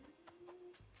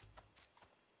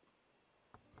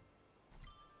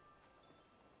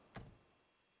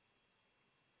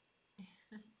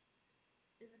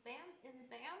 Is it Bam? Is it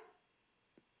Bam?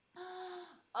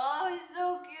 Oh, he's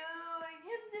so cute. I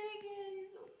can't take it.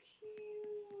 He's so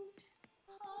cute.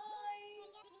 Hi.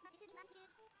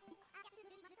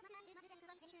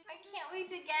 I can't wait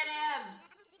to get him.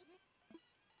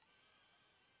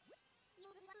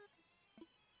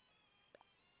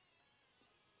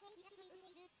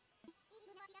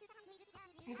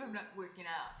 If I'm not working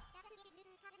out.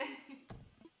 It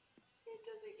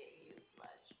doesn't get used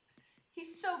much.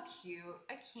 He's so cute.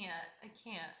 I can't.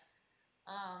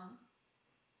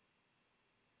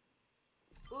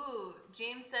 Ooh,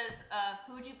 James says,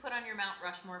 who would you put on your Mount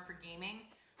Rushmore for gaming?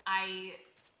 I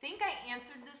think I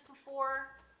answered this before.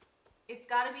 It's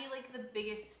gotta be like the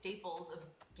biggest staples of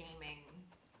gaming,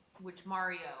 which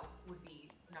Mario would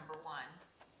be number one.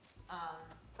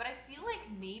 But I feel like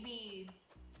maybe,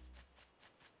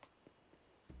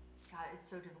 God, it's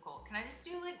so difficult. Can I just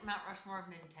do like Mount Rushmore of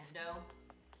Nintendo?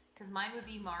 Because mine would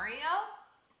be Mario.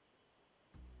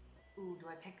 Ooh, do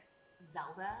I pick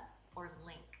Zelda or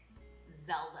Link?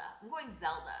 Zelda. I'm going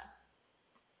Zelda.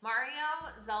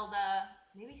 Mario, Zelda,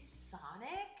 maybe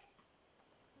Sonic?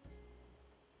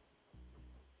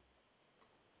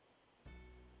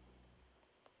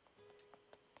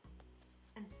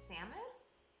 And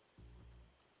Samus?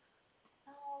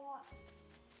 No.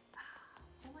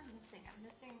 Who am I missing? I'm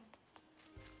missing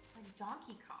like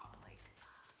Donkey Kong. Like,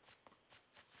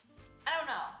 I don't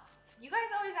know. You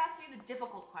guys always ask me the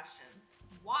difficult questions.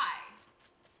 Why?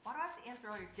 Why do I have to answer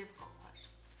all your difficult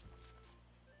questions?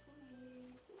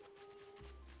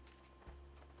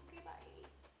 Okay, bye.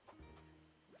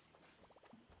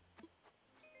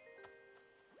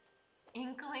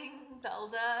 Inkling,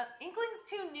 Zelda. Inkling's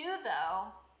too new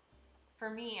though. For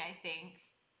me, I think.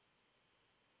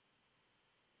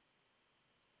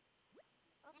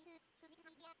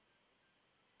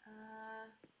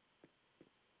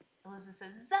 Elizabeth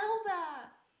says,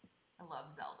 Zelda! I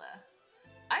love Zelda.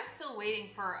 I'm still waiting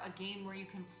for a game where you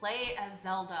can play as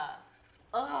Zelda.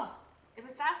 Ugh. If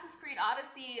Assassin's Creed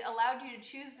Odyssey allowed you to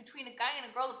choose between a guy and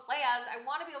a girl to play as, I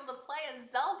want to be able to play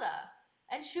as Zelda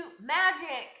and shoot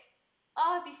magic.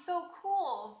 Oh, it'd be so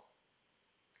cool.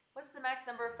 What's the max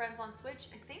number of friends on Switch?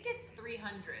 I think it's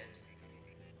 300.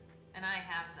 And I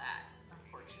have that,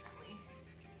 unfortunately.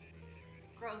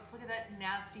 Gross, look at that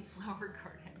nasty flower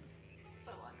garden. It's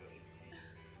so ugly.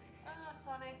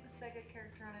 Sonic, the Sega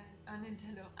character on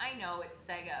Nintendo. I know it's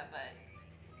Sega, but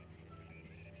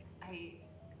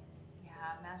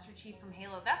yeah, Master Chief from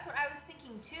Halo. That's what I was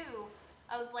thinking too.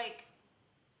 I was like,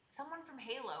 someone from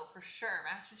Halo for sure.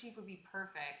 Master Chief would be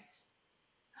perfect.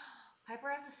 Piper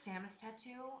has a Samus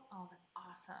tattoo. Oh, that's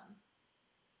awesome.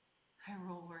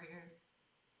 Hyrule Warriors.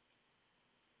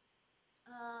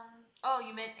 Oh,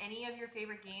 you meant any of your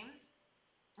favorite games?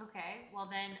 Okay, well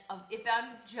then, if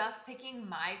I'm just picking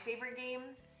my favorite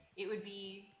games, it would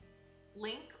be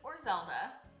Link or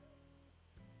Zelda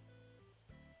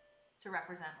to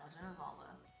represent Legend of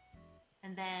Zelda.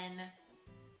 And then,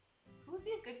 who would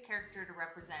be a good character to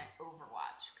represent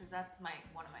Overwatch? Because that's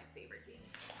one of my favorite games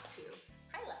too.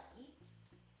 Hi, Lucky.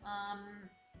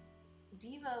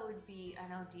 Diva would be, I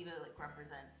know Diva like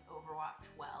represents Overwatch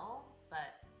well,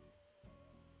 but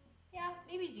yeah,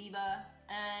 maybe Diva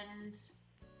and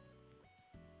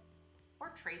or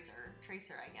Tracer.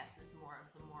 Tracer, I guess, is more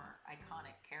of the more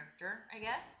iconic character, I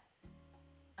guess.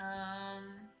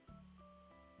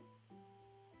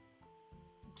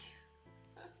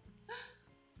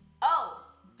 Oh,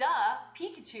 duh,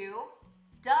 Pikachu.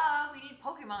 Duh, we need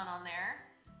Pokemon on there.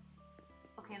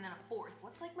 Okay, and then a fourth.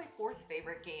 What's like my fourth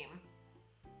favorite game?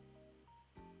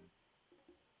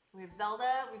 We have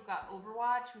Zelda, we've got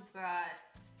Overwatch, we've got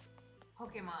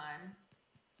Pokemon.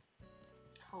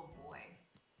 Oh boy.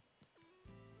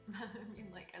 I mean,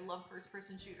 like, I love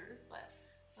first-person shooters, but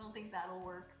I don't think that'll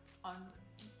work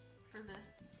for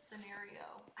this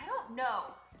scenario. I don't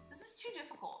know. This is too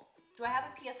difficult. Do I have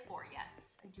a PS4?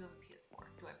 Yes, I do have a PS4.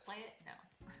 Do I play it? No.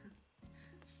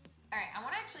 All right, I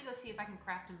want to actually go see if I can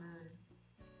craft a moon.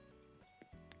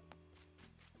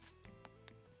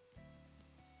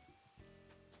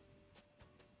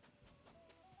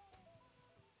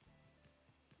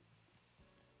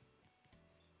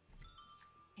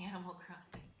 Animal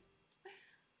Crossing.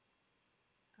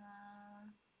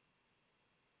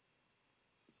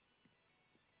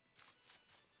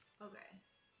 Okay,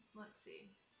 let's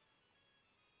see.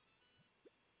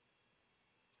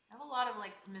 I have a lot of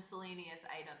like miscellaneous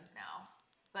items now,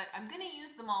 but I'm gonna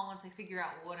use them all once I figure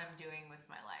out what I'm doing with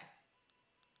my life.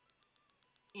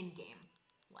 In-game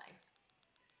life.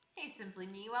 Hey, Simply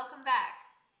Me, welcome back.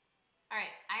 All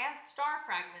right, I have star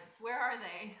fragments. Where are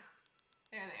they?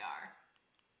 There they are.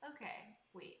 Okay,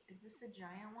 wait, is this the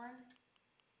giant one?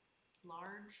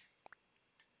 Large?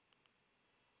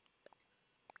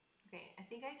 Okay, I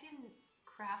think I can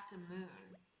craft a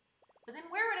moon. But then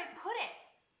where would I put it?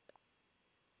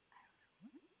 I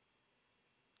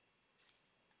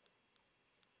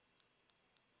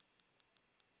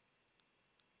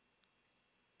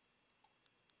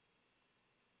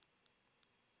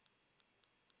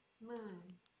don't know.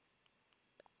 Moon.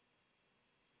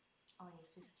 Oh, I need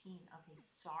 15. Okay,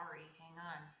 sorry, hang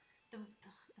on. The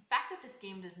fact that this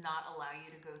game does not allow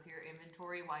you to go through your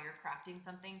inventory while you're crafting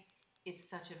something is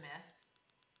such a miss.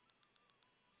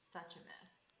 Such a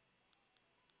miss.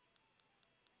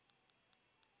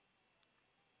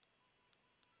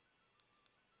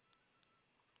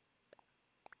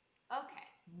 Okay,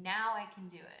 now I can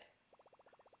do it.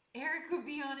 Eric would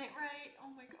be on it, right?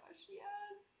 Oh my gosh,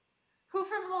 yes. Who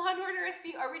from Law & Order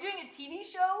SVU? Are we doing a TV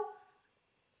show?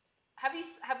 Have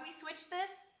we switched this?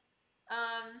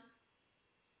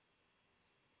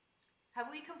 Have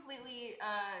we completely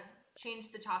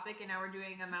changed the topic and now we're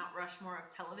doing a Mount Rushmore of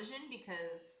television?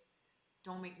 Because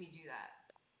don't make me do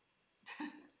that.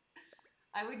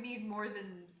 I would need more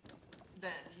than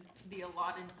the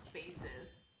allotted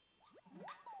spaces.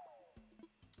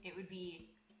 It would be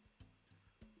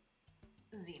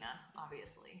Xena,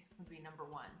 obviously, would be number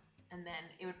one. And then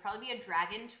it would probably be a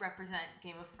dragon to represent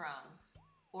Game of Thrones.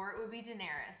 Or it would be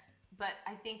Daenerys. But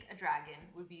I think a dragon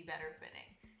would be better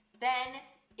fitting. Then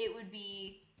it would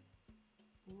be...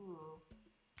 Ooh.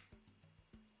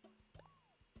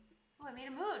 Oh, I made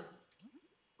a moon.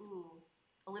 Ooh.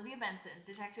 Olivia Benson.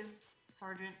 Detective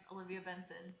Sergeant Olivia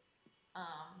Benson.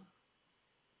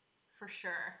 For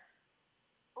sure.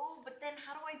 Oh, but then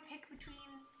how do I pick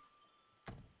between...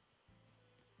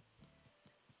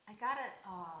 I gotta...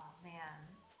 Oh, man.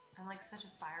 I'm like such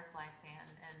a Firefly fan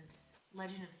and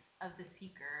Legend of the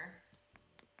Seeker.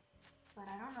 But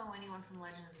I don't know anyone from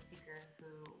Legend of the Seeker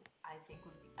who I think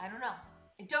would be... I don't know.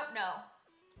 I don't know.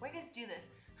 Why do you guys do this?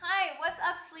 Hi, what's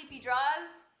up, Sleepy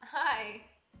Draws? Hi.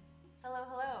 Hello,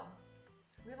 hello.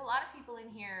 We have a lot of people in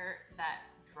here that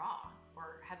draw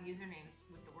or have usernames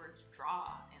with the words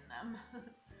draw in them.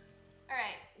 All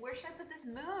right, where should I put this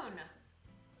moon?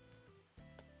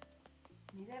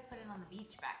 Maybe I put it on the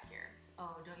beach back here.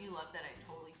 Oh, don't you love that I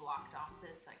totally blocked off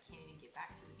this so I can't even get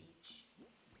back to the beach?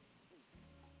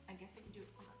 I guess I could do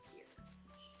it from up here.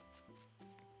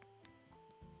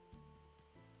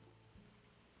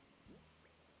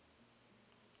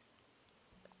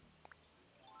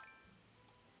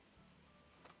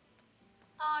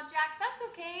 Aw, Jack, that's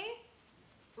okay.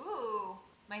 Ooh,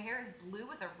 my hair is blue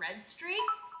with a red streak?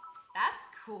 That's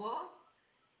cool.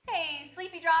 Hey,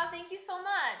 Sleepy Draw, thank you so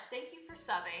much. Thank you for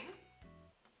subbing.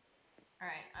 All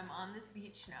right, I'm on this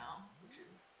beach now, which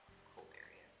is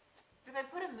hilarious. But if I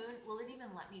put a moon, will it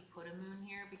even let me put a moon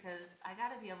here? Because I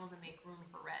gotta be able to make room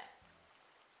for red.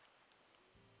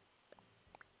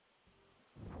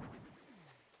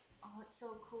 Oh, it's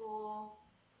so cool.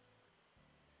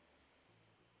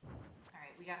 All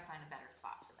right, we gotta find a better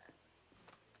spot for this.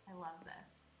 I love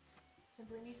this.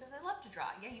 Simply Me says, I love to draw.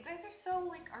 Yeah, you guys are so,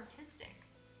 like, artistic.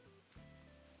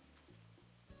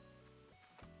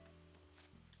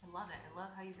 I love it. I love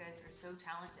how you guys are so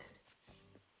talented.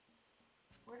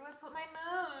 Where do I put my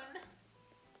moon?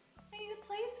 I need a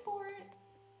place for it.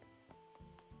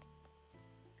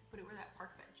 Put it where that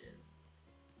park bench is.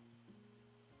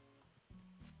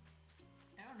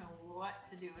 I don't know what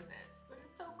to do with it, but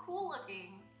it's so cool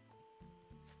looking.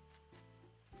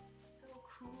 It's so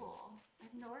cool. I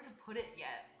have nowhere to put it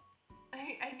yet.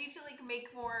 I need to like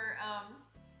make more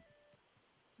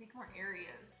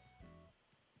areas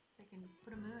so I can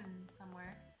put a moon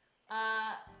somewhere.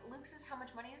 Luke says, how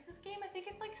much money is this game? I think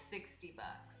it's like 60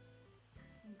 bucks.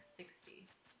 I think 60.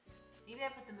 Maybe I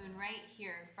put the moon right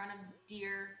here in front of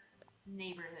Deer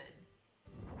Neighborhood.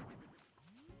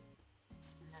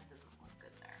 And that doesn't look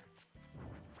good there.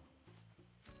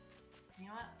 You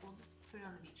know what? We'll just put it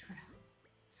on the beach for now.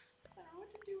 I don't know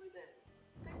what to do with it.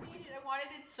 I made it. I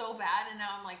wanted it so bad, and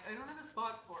now I'm like, I don't have a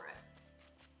spot for it.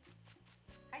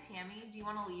 Hi, Tammy. Do you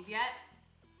want to leave yet?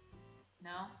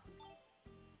 No?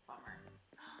 Bummer.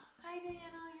 Hi,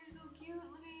 Diana. You're so cute.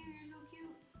 Look at you. You're so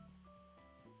cute.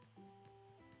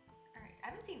 All right. I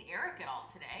haven't seen Eric at all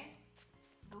today.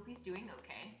 I hope he's doing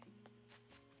okay.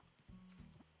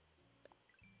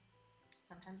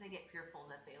 Sometimes I get fearful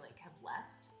that they like have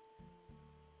left.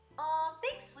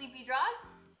 Thanks, Sleepy Draws.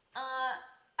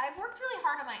 I've worked really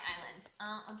hard on my island.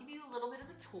 I'll give you a little bit of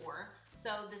a tour.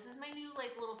 So this is my new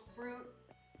like little fruit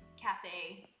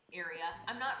cafe area.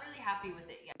 I'm not really happy with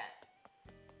it yet.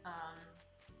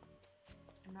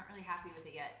 I'm not really happy with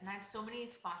it yet. And I have so many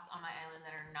spots on my island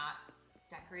that are not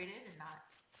decorated and not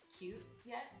cute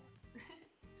yet.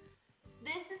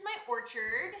 This is my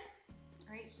orchard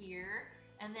right here.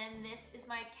 And then this is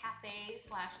my cafe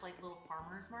slash like little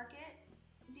farmer's market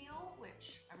deal,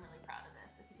 which I'm really proud of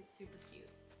this. I think it's super cute.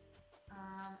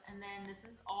 And then this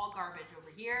is all garbage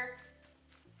over here.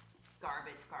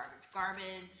 Garbage, garbage,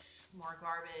 garbage, more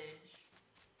garbage.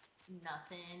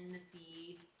 Nothing to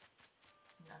see.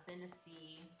 Nothing to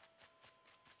see.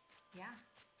 Yeah,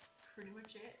 that's pretty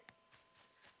much it.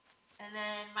 And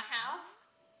then my house,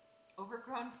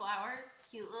 overgrown flowers,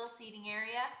 cute little seating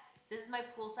area. This is my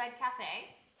poolside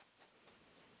cafe,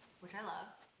 which I love.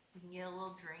 You can get a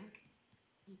little drink.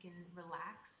 You can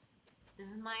relax. This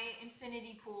is my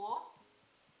infinity pool.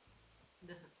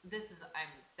 This is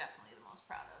I'm definitely the most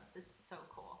proud of. This is so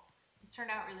cool. This turned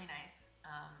out really nice,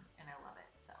 and I love it.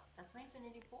 So that's my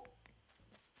infinity pool.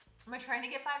 Am I trying to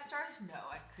get 5 stars? No,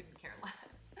 I couldn't care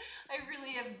less. I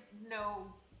really have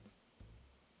no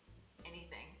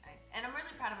anything. And I'm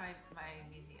really proud of my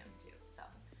museum too. So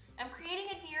I'm creating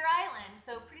a deer island.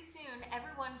 So pretty soon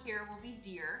everyone here will be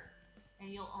deer, and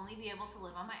you'll only be able to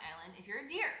live on my island if you're a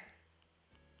deer.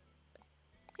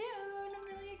 Soon, I'm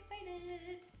really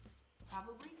excited.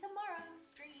 Probably tomorrow's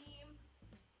stream.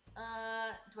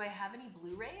 Do I have any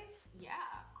Blu-rays? Yeah,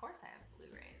 of course I have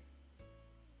Blu-rays.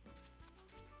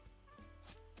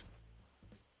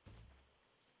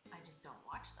 I just don't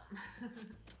watch them.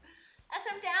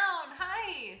 SM Down,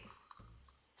 hi!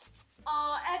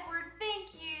 Oh, Edward,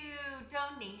 thank you!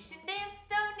 Donation dance,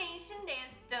 donation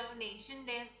dance, donation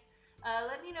dance.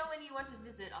 Let me know when you want to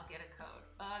visit, I'll get a code.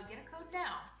 Get a code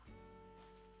now.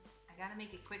 I gotta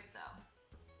make it quick though.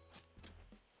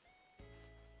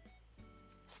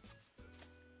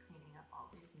 Cleaning up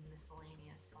all these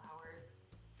miscellaneous flowers.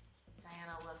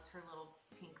 Diana loves her little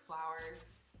pink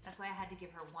flowers. That's why I had to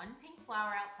give her one pink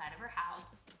flower outside of her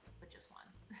house, but just one.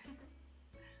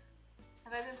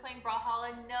 Have I been playing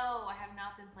Brawlhalla? No, I have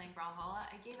not been playing Brawlhalla.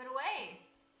 I gave it away.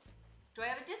 Do I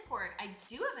have a Discord? I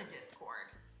do have a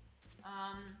Discord.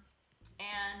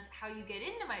 And how you get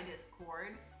into my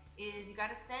Discord is you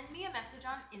gotta send me a message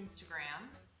on Instagram,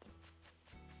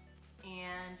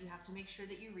 and you have to make sure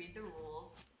that you read the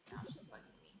rules. Now it's just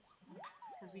bugging me.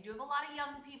 because we do have a lot of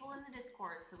young people in the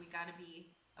Discord, so we gotta be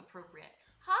appropriate.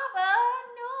 Haba,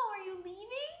 no, are you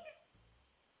leaving?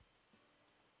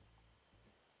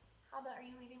 Haba, are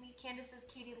you leaving me? Candace says,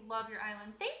 Katie, love your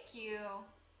island. Thank you.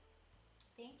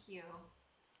 Thank you.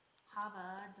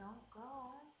 Haba, don't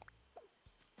go.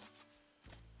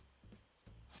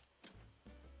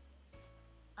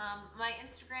 My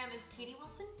Instagram is Katie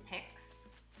Wilson Pics.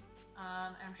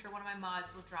 I'm sure one of my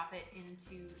mods will drop it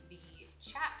into the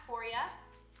chat for you.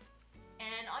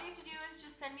 And all you have to do is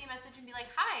just send me a message and be like,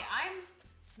 hi, I'm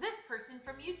this person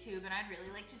from YouTube and I'd really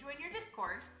like to join your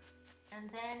Discord. And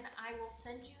then I will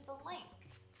send you the link.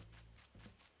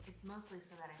 It's mostly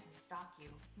so that I can stalk you.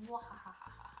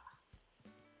 Mwahahaha.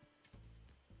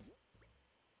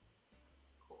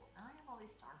 Cool, now I have all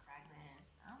these star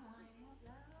fragments. I don't want any of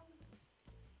them.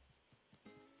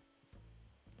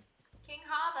 King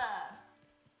Haba.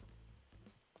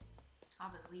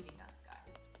 Haba's leaving us,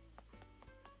 guys.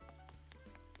 He's leaving us.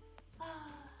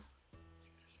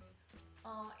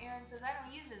 Oh, Aaron says, I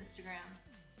don't use Instagram.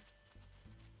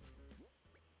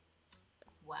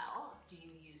 Well, do you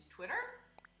use Twitter?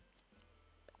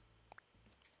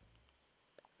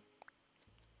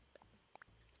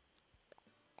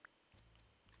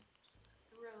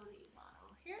 Throw these on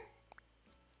over here.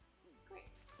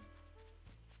 Great.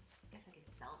 Guess I could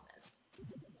sell this.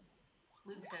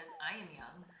 Luke says, I am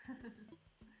young.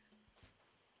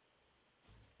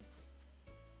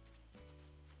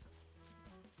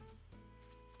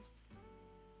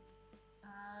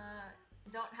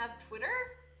 Don't have Twitter?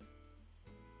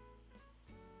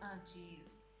 Oh,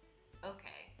 geez.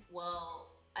 Okay, well,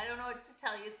 I don't know what to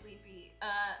tell you, Sleepy.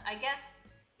 I guess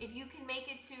if you can make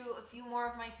it to a few more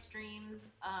of my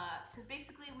streams, because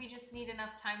basically we just need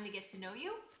enough time to get to know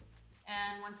you.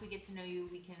 And once we get to know you,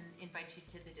 we can invite you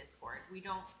to the Discord. We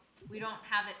don't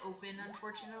have it open,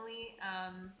 unfortunately,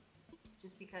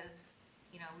 just because,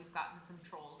 you know, we've gotten some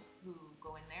trolls who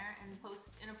go in there and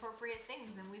post inappropriate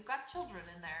things, and we've got children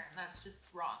in there, and that's just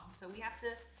wrong. So we have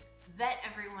to vet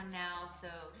everyone now, so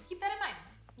just keep that in mind.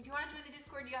 If you want to join the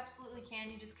Discord, you absolutely can.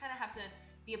 You just kind of have to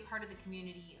be a part of the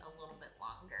community a little bit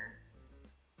longer.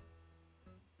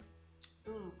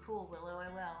 Ooh, cool, Willow, I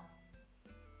will.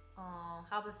 Oh,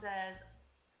 Haba says,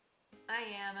 I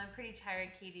am. I'm pretty tired,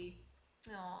 Katie.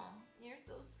 Oh, you're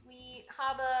so sweet.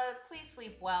 Haba, please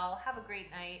sleep well. Have a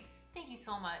great night. Thank you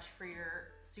so much for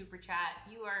your super chat.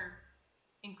 You are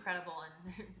incredible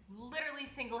and literally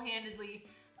single-handedly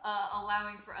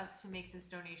allowing for us to make this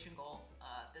donation goal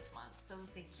this month. So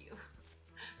thank you.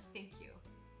 Thank you.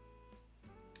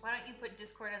 Why don't you put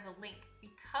Discord as a link?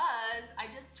 Because I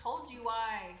just told you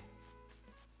why.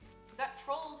 We got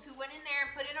trolls who went in there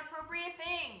and put inappropriate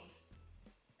things.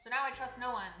 So now I trust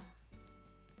no one.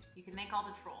 You can thank all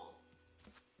the trolls.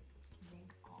 You can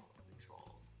thank all of the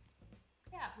trolls.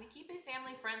 Yeah, we keep it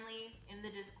family friendly in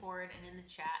the Discord and in the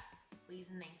chat.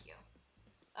 Please and thank you.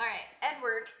 All right,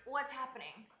 Edward, what's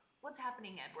happening? What's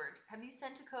happening, Edward? Have you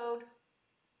sent a code?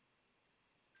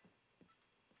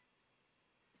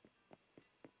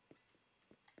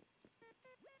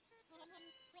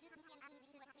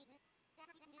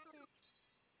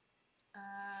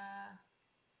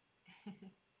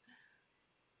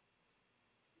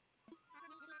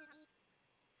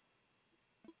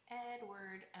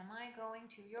 Edward, am I going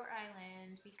to your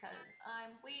island? Because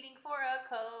I'm waiting for a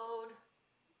code.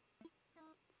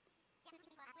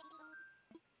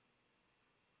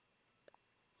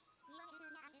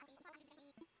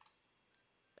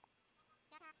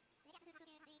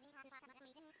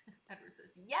 Edward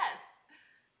says, yes!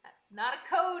 That's not a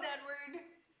code, Edward!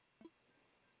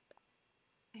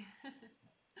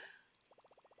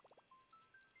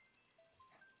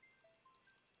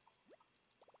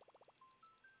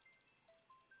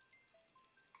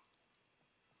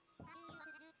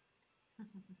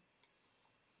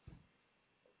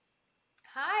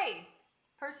 Hi,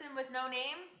 person with no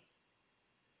name.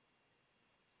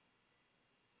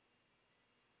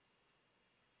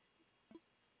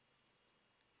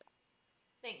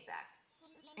 Thanks, Zach.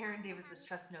 Aaron Davis says,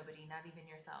 trust nobody, not even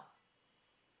yourself.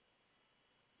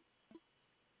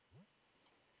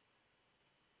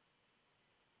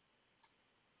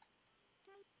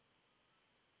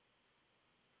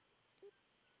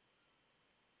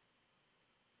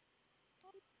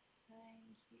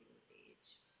 Thank you,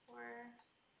 H4.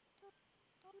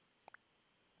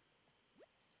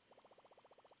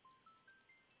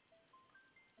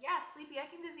 Yeah, Sleepy, I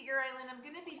can visit your island. I'm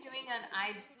going to be doing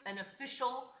an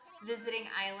official visiting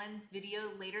islands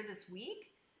video later this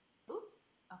week. Ooh,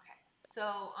 okay.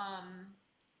 So,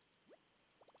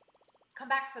 come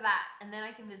back for that, and then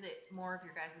I can visit more of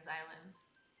your guys' islands.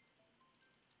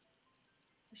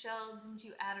 Michelle, didn't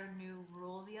you add a new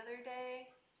rule the other day?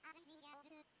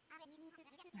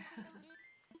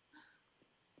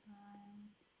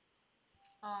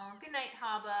 Oh, good night,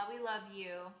 Haba. We love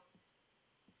you.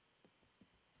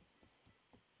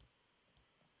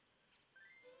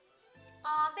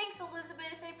 Oh, thanks,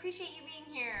 Elizabeth. I appreciate you being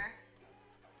here.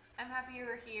 I'm happy you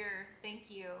were here. Thank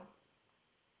you.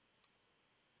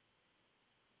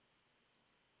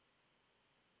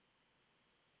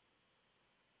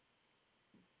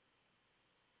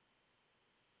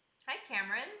 Hi,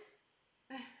 Cameron.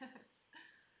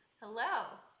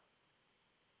 Hello.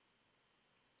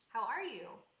 How are you?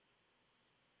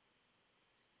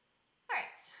 All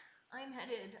right, I'm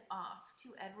headed off to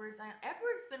Edward's Island.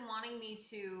 Edward's been wanting me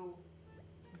to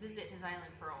visit his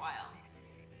island for a while.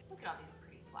 Look at all these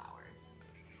pretty flowers.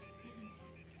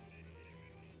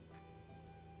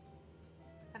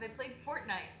 Have I played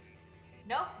Fortnite?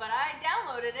 Nope, but I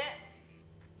downloaded it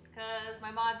because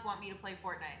my mods want me to play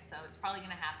Fortnite, so it's probably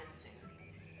gonna happen soon.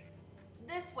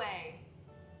 This way.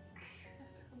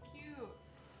 How cute.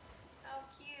 How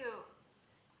cute.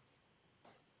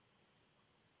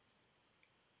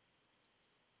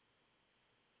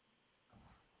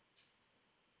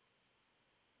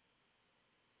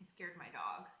 I scared my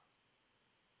dog.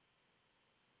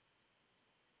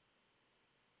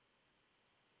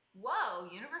 Whoa,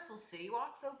 Universal City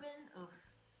Walk's open? Ugh.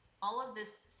 All of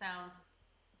this sounds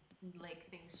like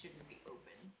things shouldn't be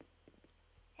open.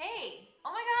 Hey,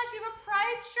 oh my gosh, you have a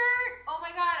Pride shirt? Oh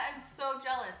my god, I'm so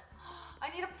jealous. I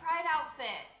need a Pride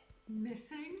outfit.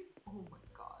 Missing? Oh my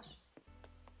gosh.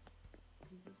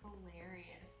 This is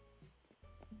hilarious.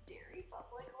 Dairy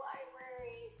Public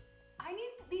Library. I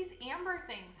need these amber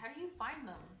things. How do you find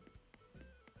them?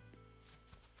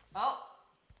 Oh,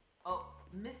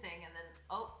 missing, and then,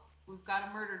 oh, we've got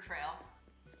a murder trail.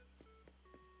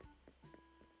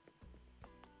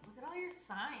 Look at all your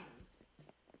signs.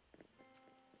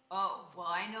 Oh, well,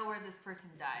 I know where this person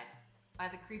died. By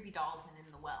the creepy dolls and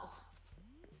in the well.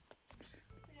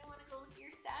 I don't want to go look at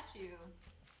your statue.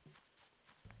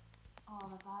 Oh,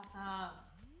 that's awesome.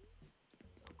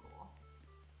 So cool.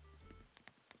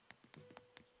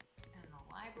 And the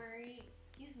library.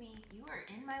 Excuse me, you are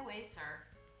in my way, sir.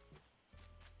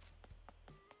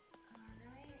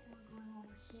 Alright, we're going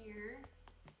over here.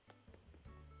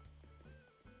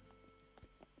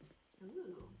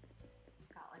 Ooh.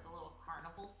 Got like a little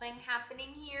carnival thing happening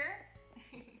here.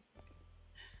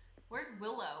 Where's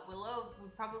Willow? Willow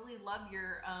would probably love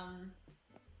your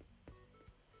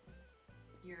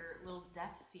little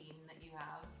death scene that you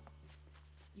have.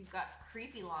 You've got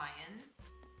Creepy Lion.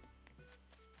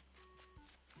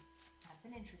 That's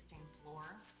an interesting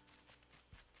floor.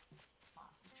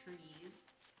 Lots of trees.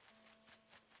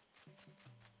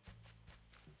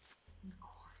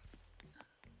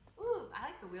 Ooh, I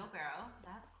like the wheelbarrow.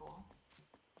 That's cool.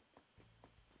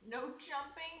 No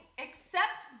jumping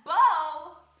except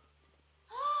Bo.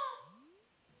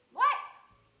 What?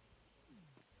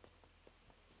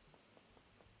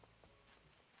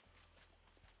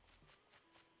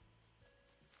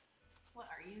 What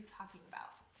are you talking about?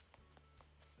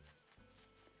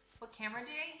 What camera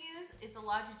did I use? It's a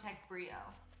Logitech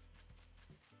Brio.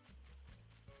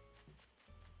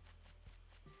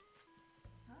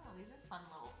 Oh, these are fun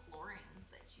little floorings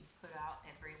that you put out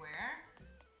everywhere.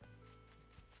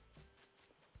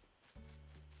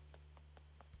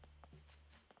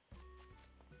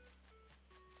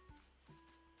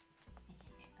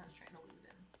 I was trying to lose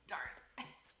him. Darn.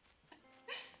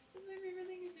 That's my favorite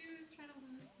thing to do, is try to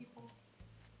lose people.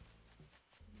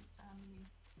 He's found me.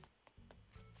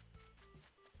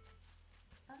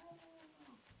 Oh.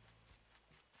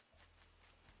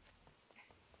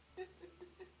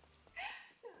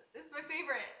 It's my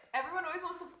favorite. Everyone always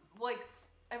wants to, like,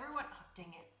 everyone, oh,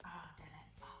 dang it. Oh, did it.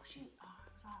 Oh, shoot. Oh,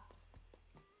 it was off.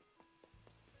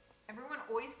 Everyone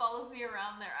always follows me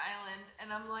around their island,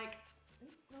 and I'm like,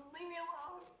 leave me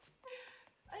alone.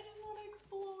 I just want to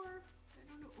explore. I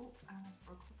don't know. Oh, I almost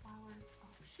broke the flowers. Oh,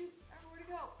 shoot. I don't know where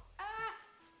to go. Ah!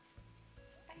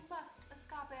 I must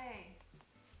escape.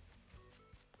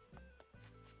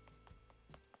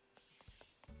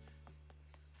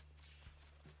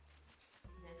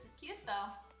 This is cute,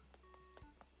 though.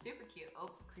 Super cute.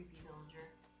 Oh, creepy villager.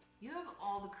 You have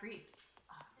all the creeps.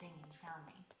 Oh, dang it. You found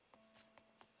me.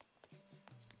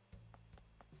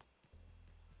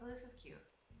 Oh, this is cute.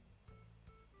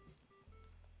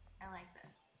 I like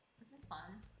this. This is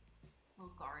fun.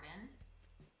 Little garden.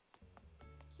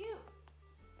 Cute.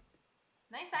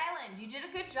 Nice island. You did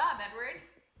a good job, Edward.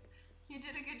 You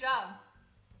did a good job.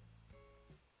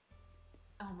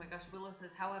 Oh my gosh, Willow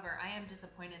says, however, I am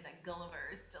disappointed that Gulliver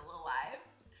is still alive.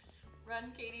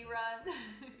 Run, Katie, run.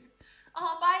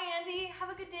 Oh, bye, Andy. Have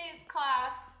a good day at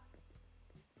class.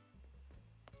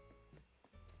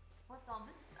 What's all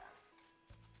this stuff?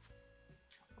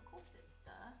 Tropical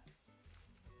Vista.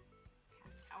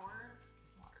 Cat tower.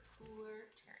 Water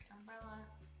cooler. Cherry umbrella.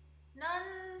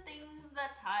 None things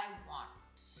that I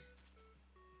want.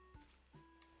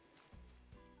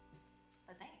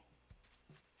 But thanks.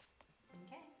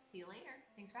 Okay, see you later.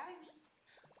 Thanks for having me.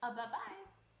 Bye-bye.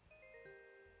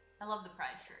 I love the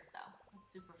Pride shirt, though.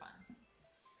 It's super fun.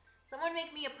 Someone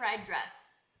make me a Pride dress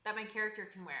that my character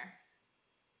can wear.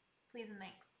 Please and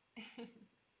thanks.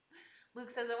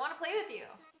 Luke says, I want to play with you.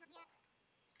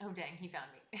 Oh, dang, he found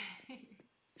me.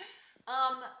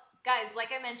 Guys,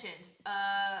 like I mentioned,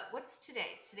 what's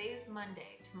today? Today's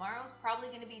Monday. Tomorrow's probably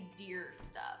going to be deer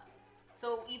stuff.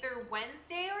 So either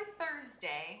Wednesday or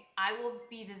Thursday, I will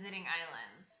be visiting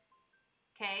islands.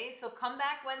 Okay, so come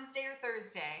back Wednesday or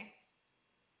Thursday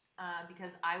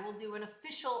because I will do an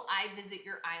official I Visit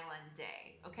Your Island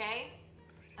day, okay?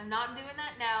 I'm not doing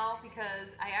that now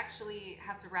because I actually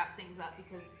have to wrap things up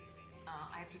because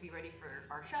I have to be ready for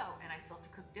our show and I still have to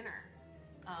cook dinner.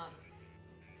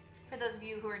 For those of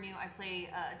you who are new, I play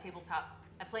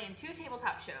I play in 2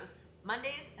 tabletop shows,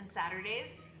 Mondays and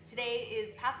Saturdays. Today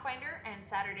is Pathfinder and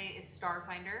Saturday is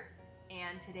Starfinder.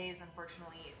 And today's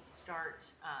unfortunately start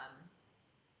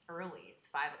early. It's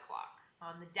 5 o'clock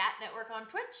on the DAT network on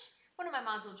Twitch. One of my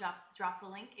mods will drop the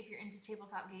link if you're into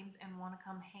tabletop games and want to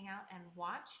come hang out and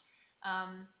watch.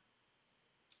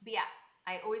 But yeah,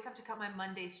 I always have to cut my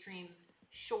Monday streams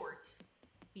short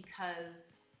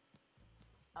because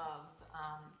of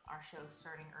our show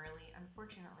starting early,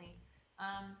 unfortunately.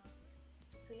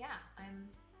 So yeah,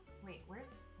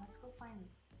 let's go find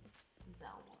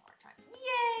Zell one more time.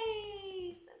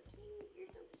 Yay! So cute, you're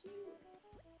so cute.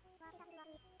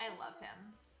 I love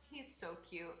him. He's so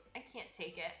cute. I can't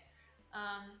take it.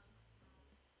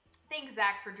 Thanks,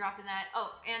 Zach, for dropping that.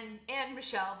 Oh, and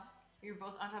Michelle, you're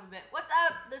both on top of it. What's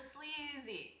up, the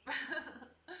sleazy?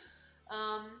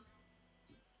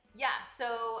 Yeah,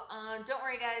 so don't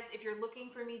worry, guys. If you're looking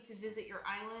for me to visit your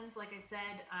islands, like I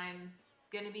said, I'm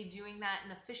going to be doing that,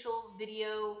 an official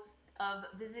video of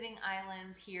visiting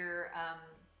islands here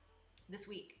this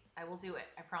week. I will do it,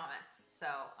 I promise. So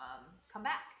come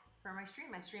back for my stream.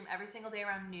 I stream every single day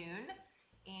around noon.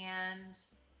 And,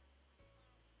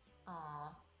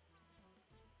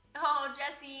 oh,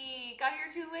 Jesse, got here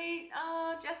too late.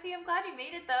 Oh, Jesse, I'm glad you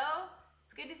made it, though.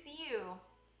 It's good to see you.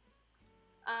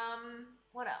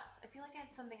 What else? I feel like I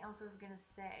had something else I was gonna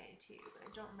say to you, but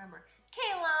I don't remember.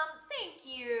 Calum, thank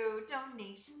you.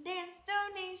 Donation dance,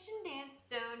 donation dance,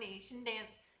 donation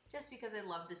dance. Just because I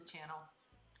love this channel.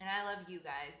 And I love you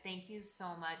guys. Thank you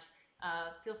so much.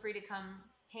 Feel free to come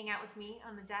hang out with me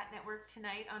on the DAT network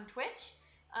tonight on Twitch.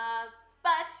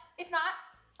 But if not,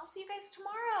 I'll see you guys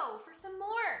tomorrow for some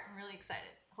more. I'm really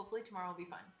excited. Hopefully tomorrow will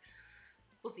be fun.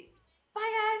 We'll see. Bye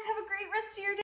guys, have a great rest of your day.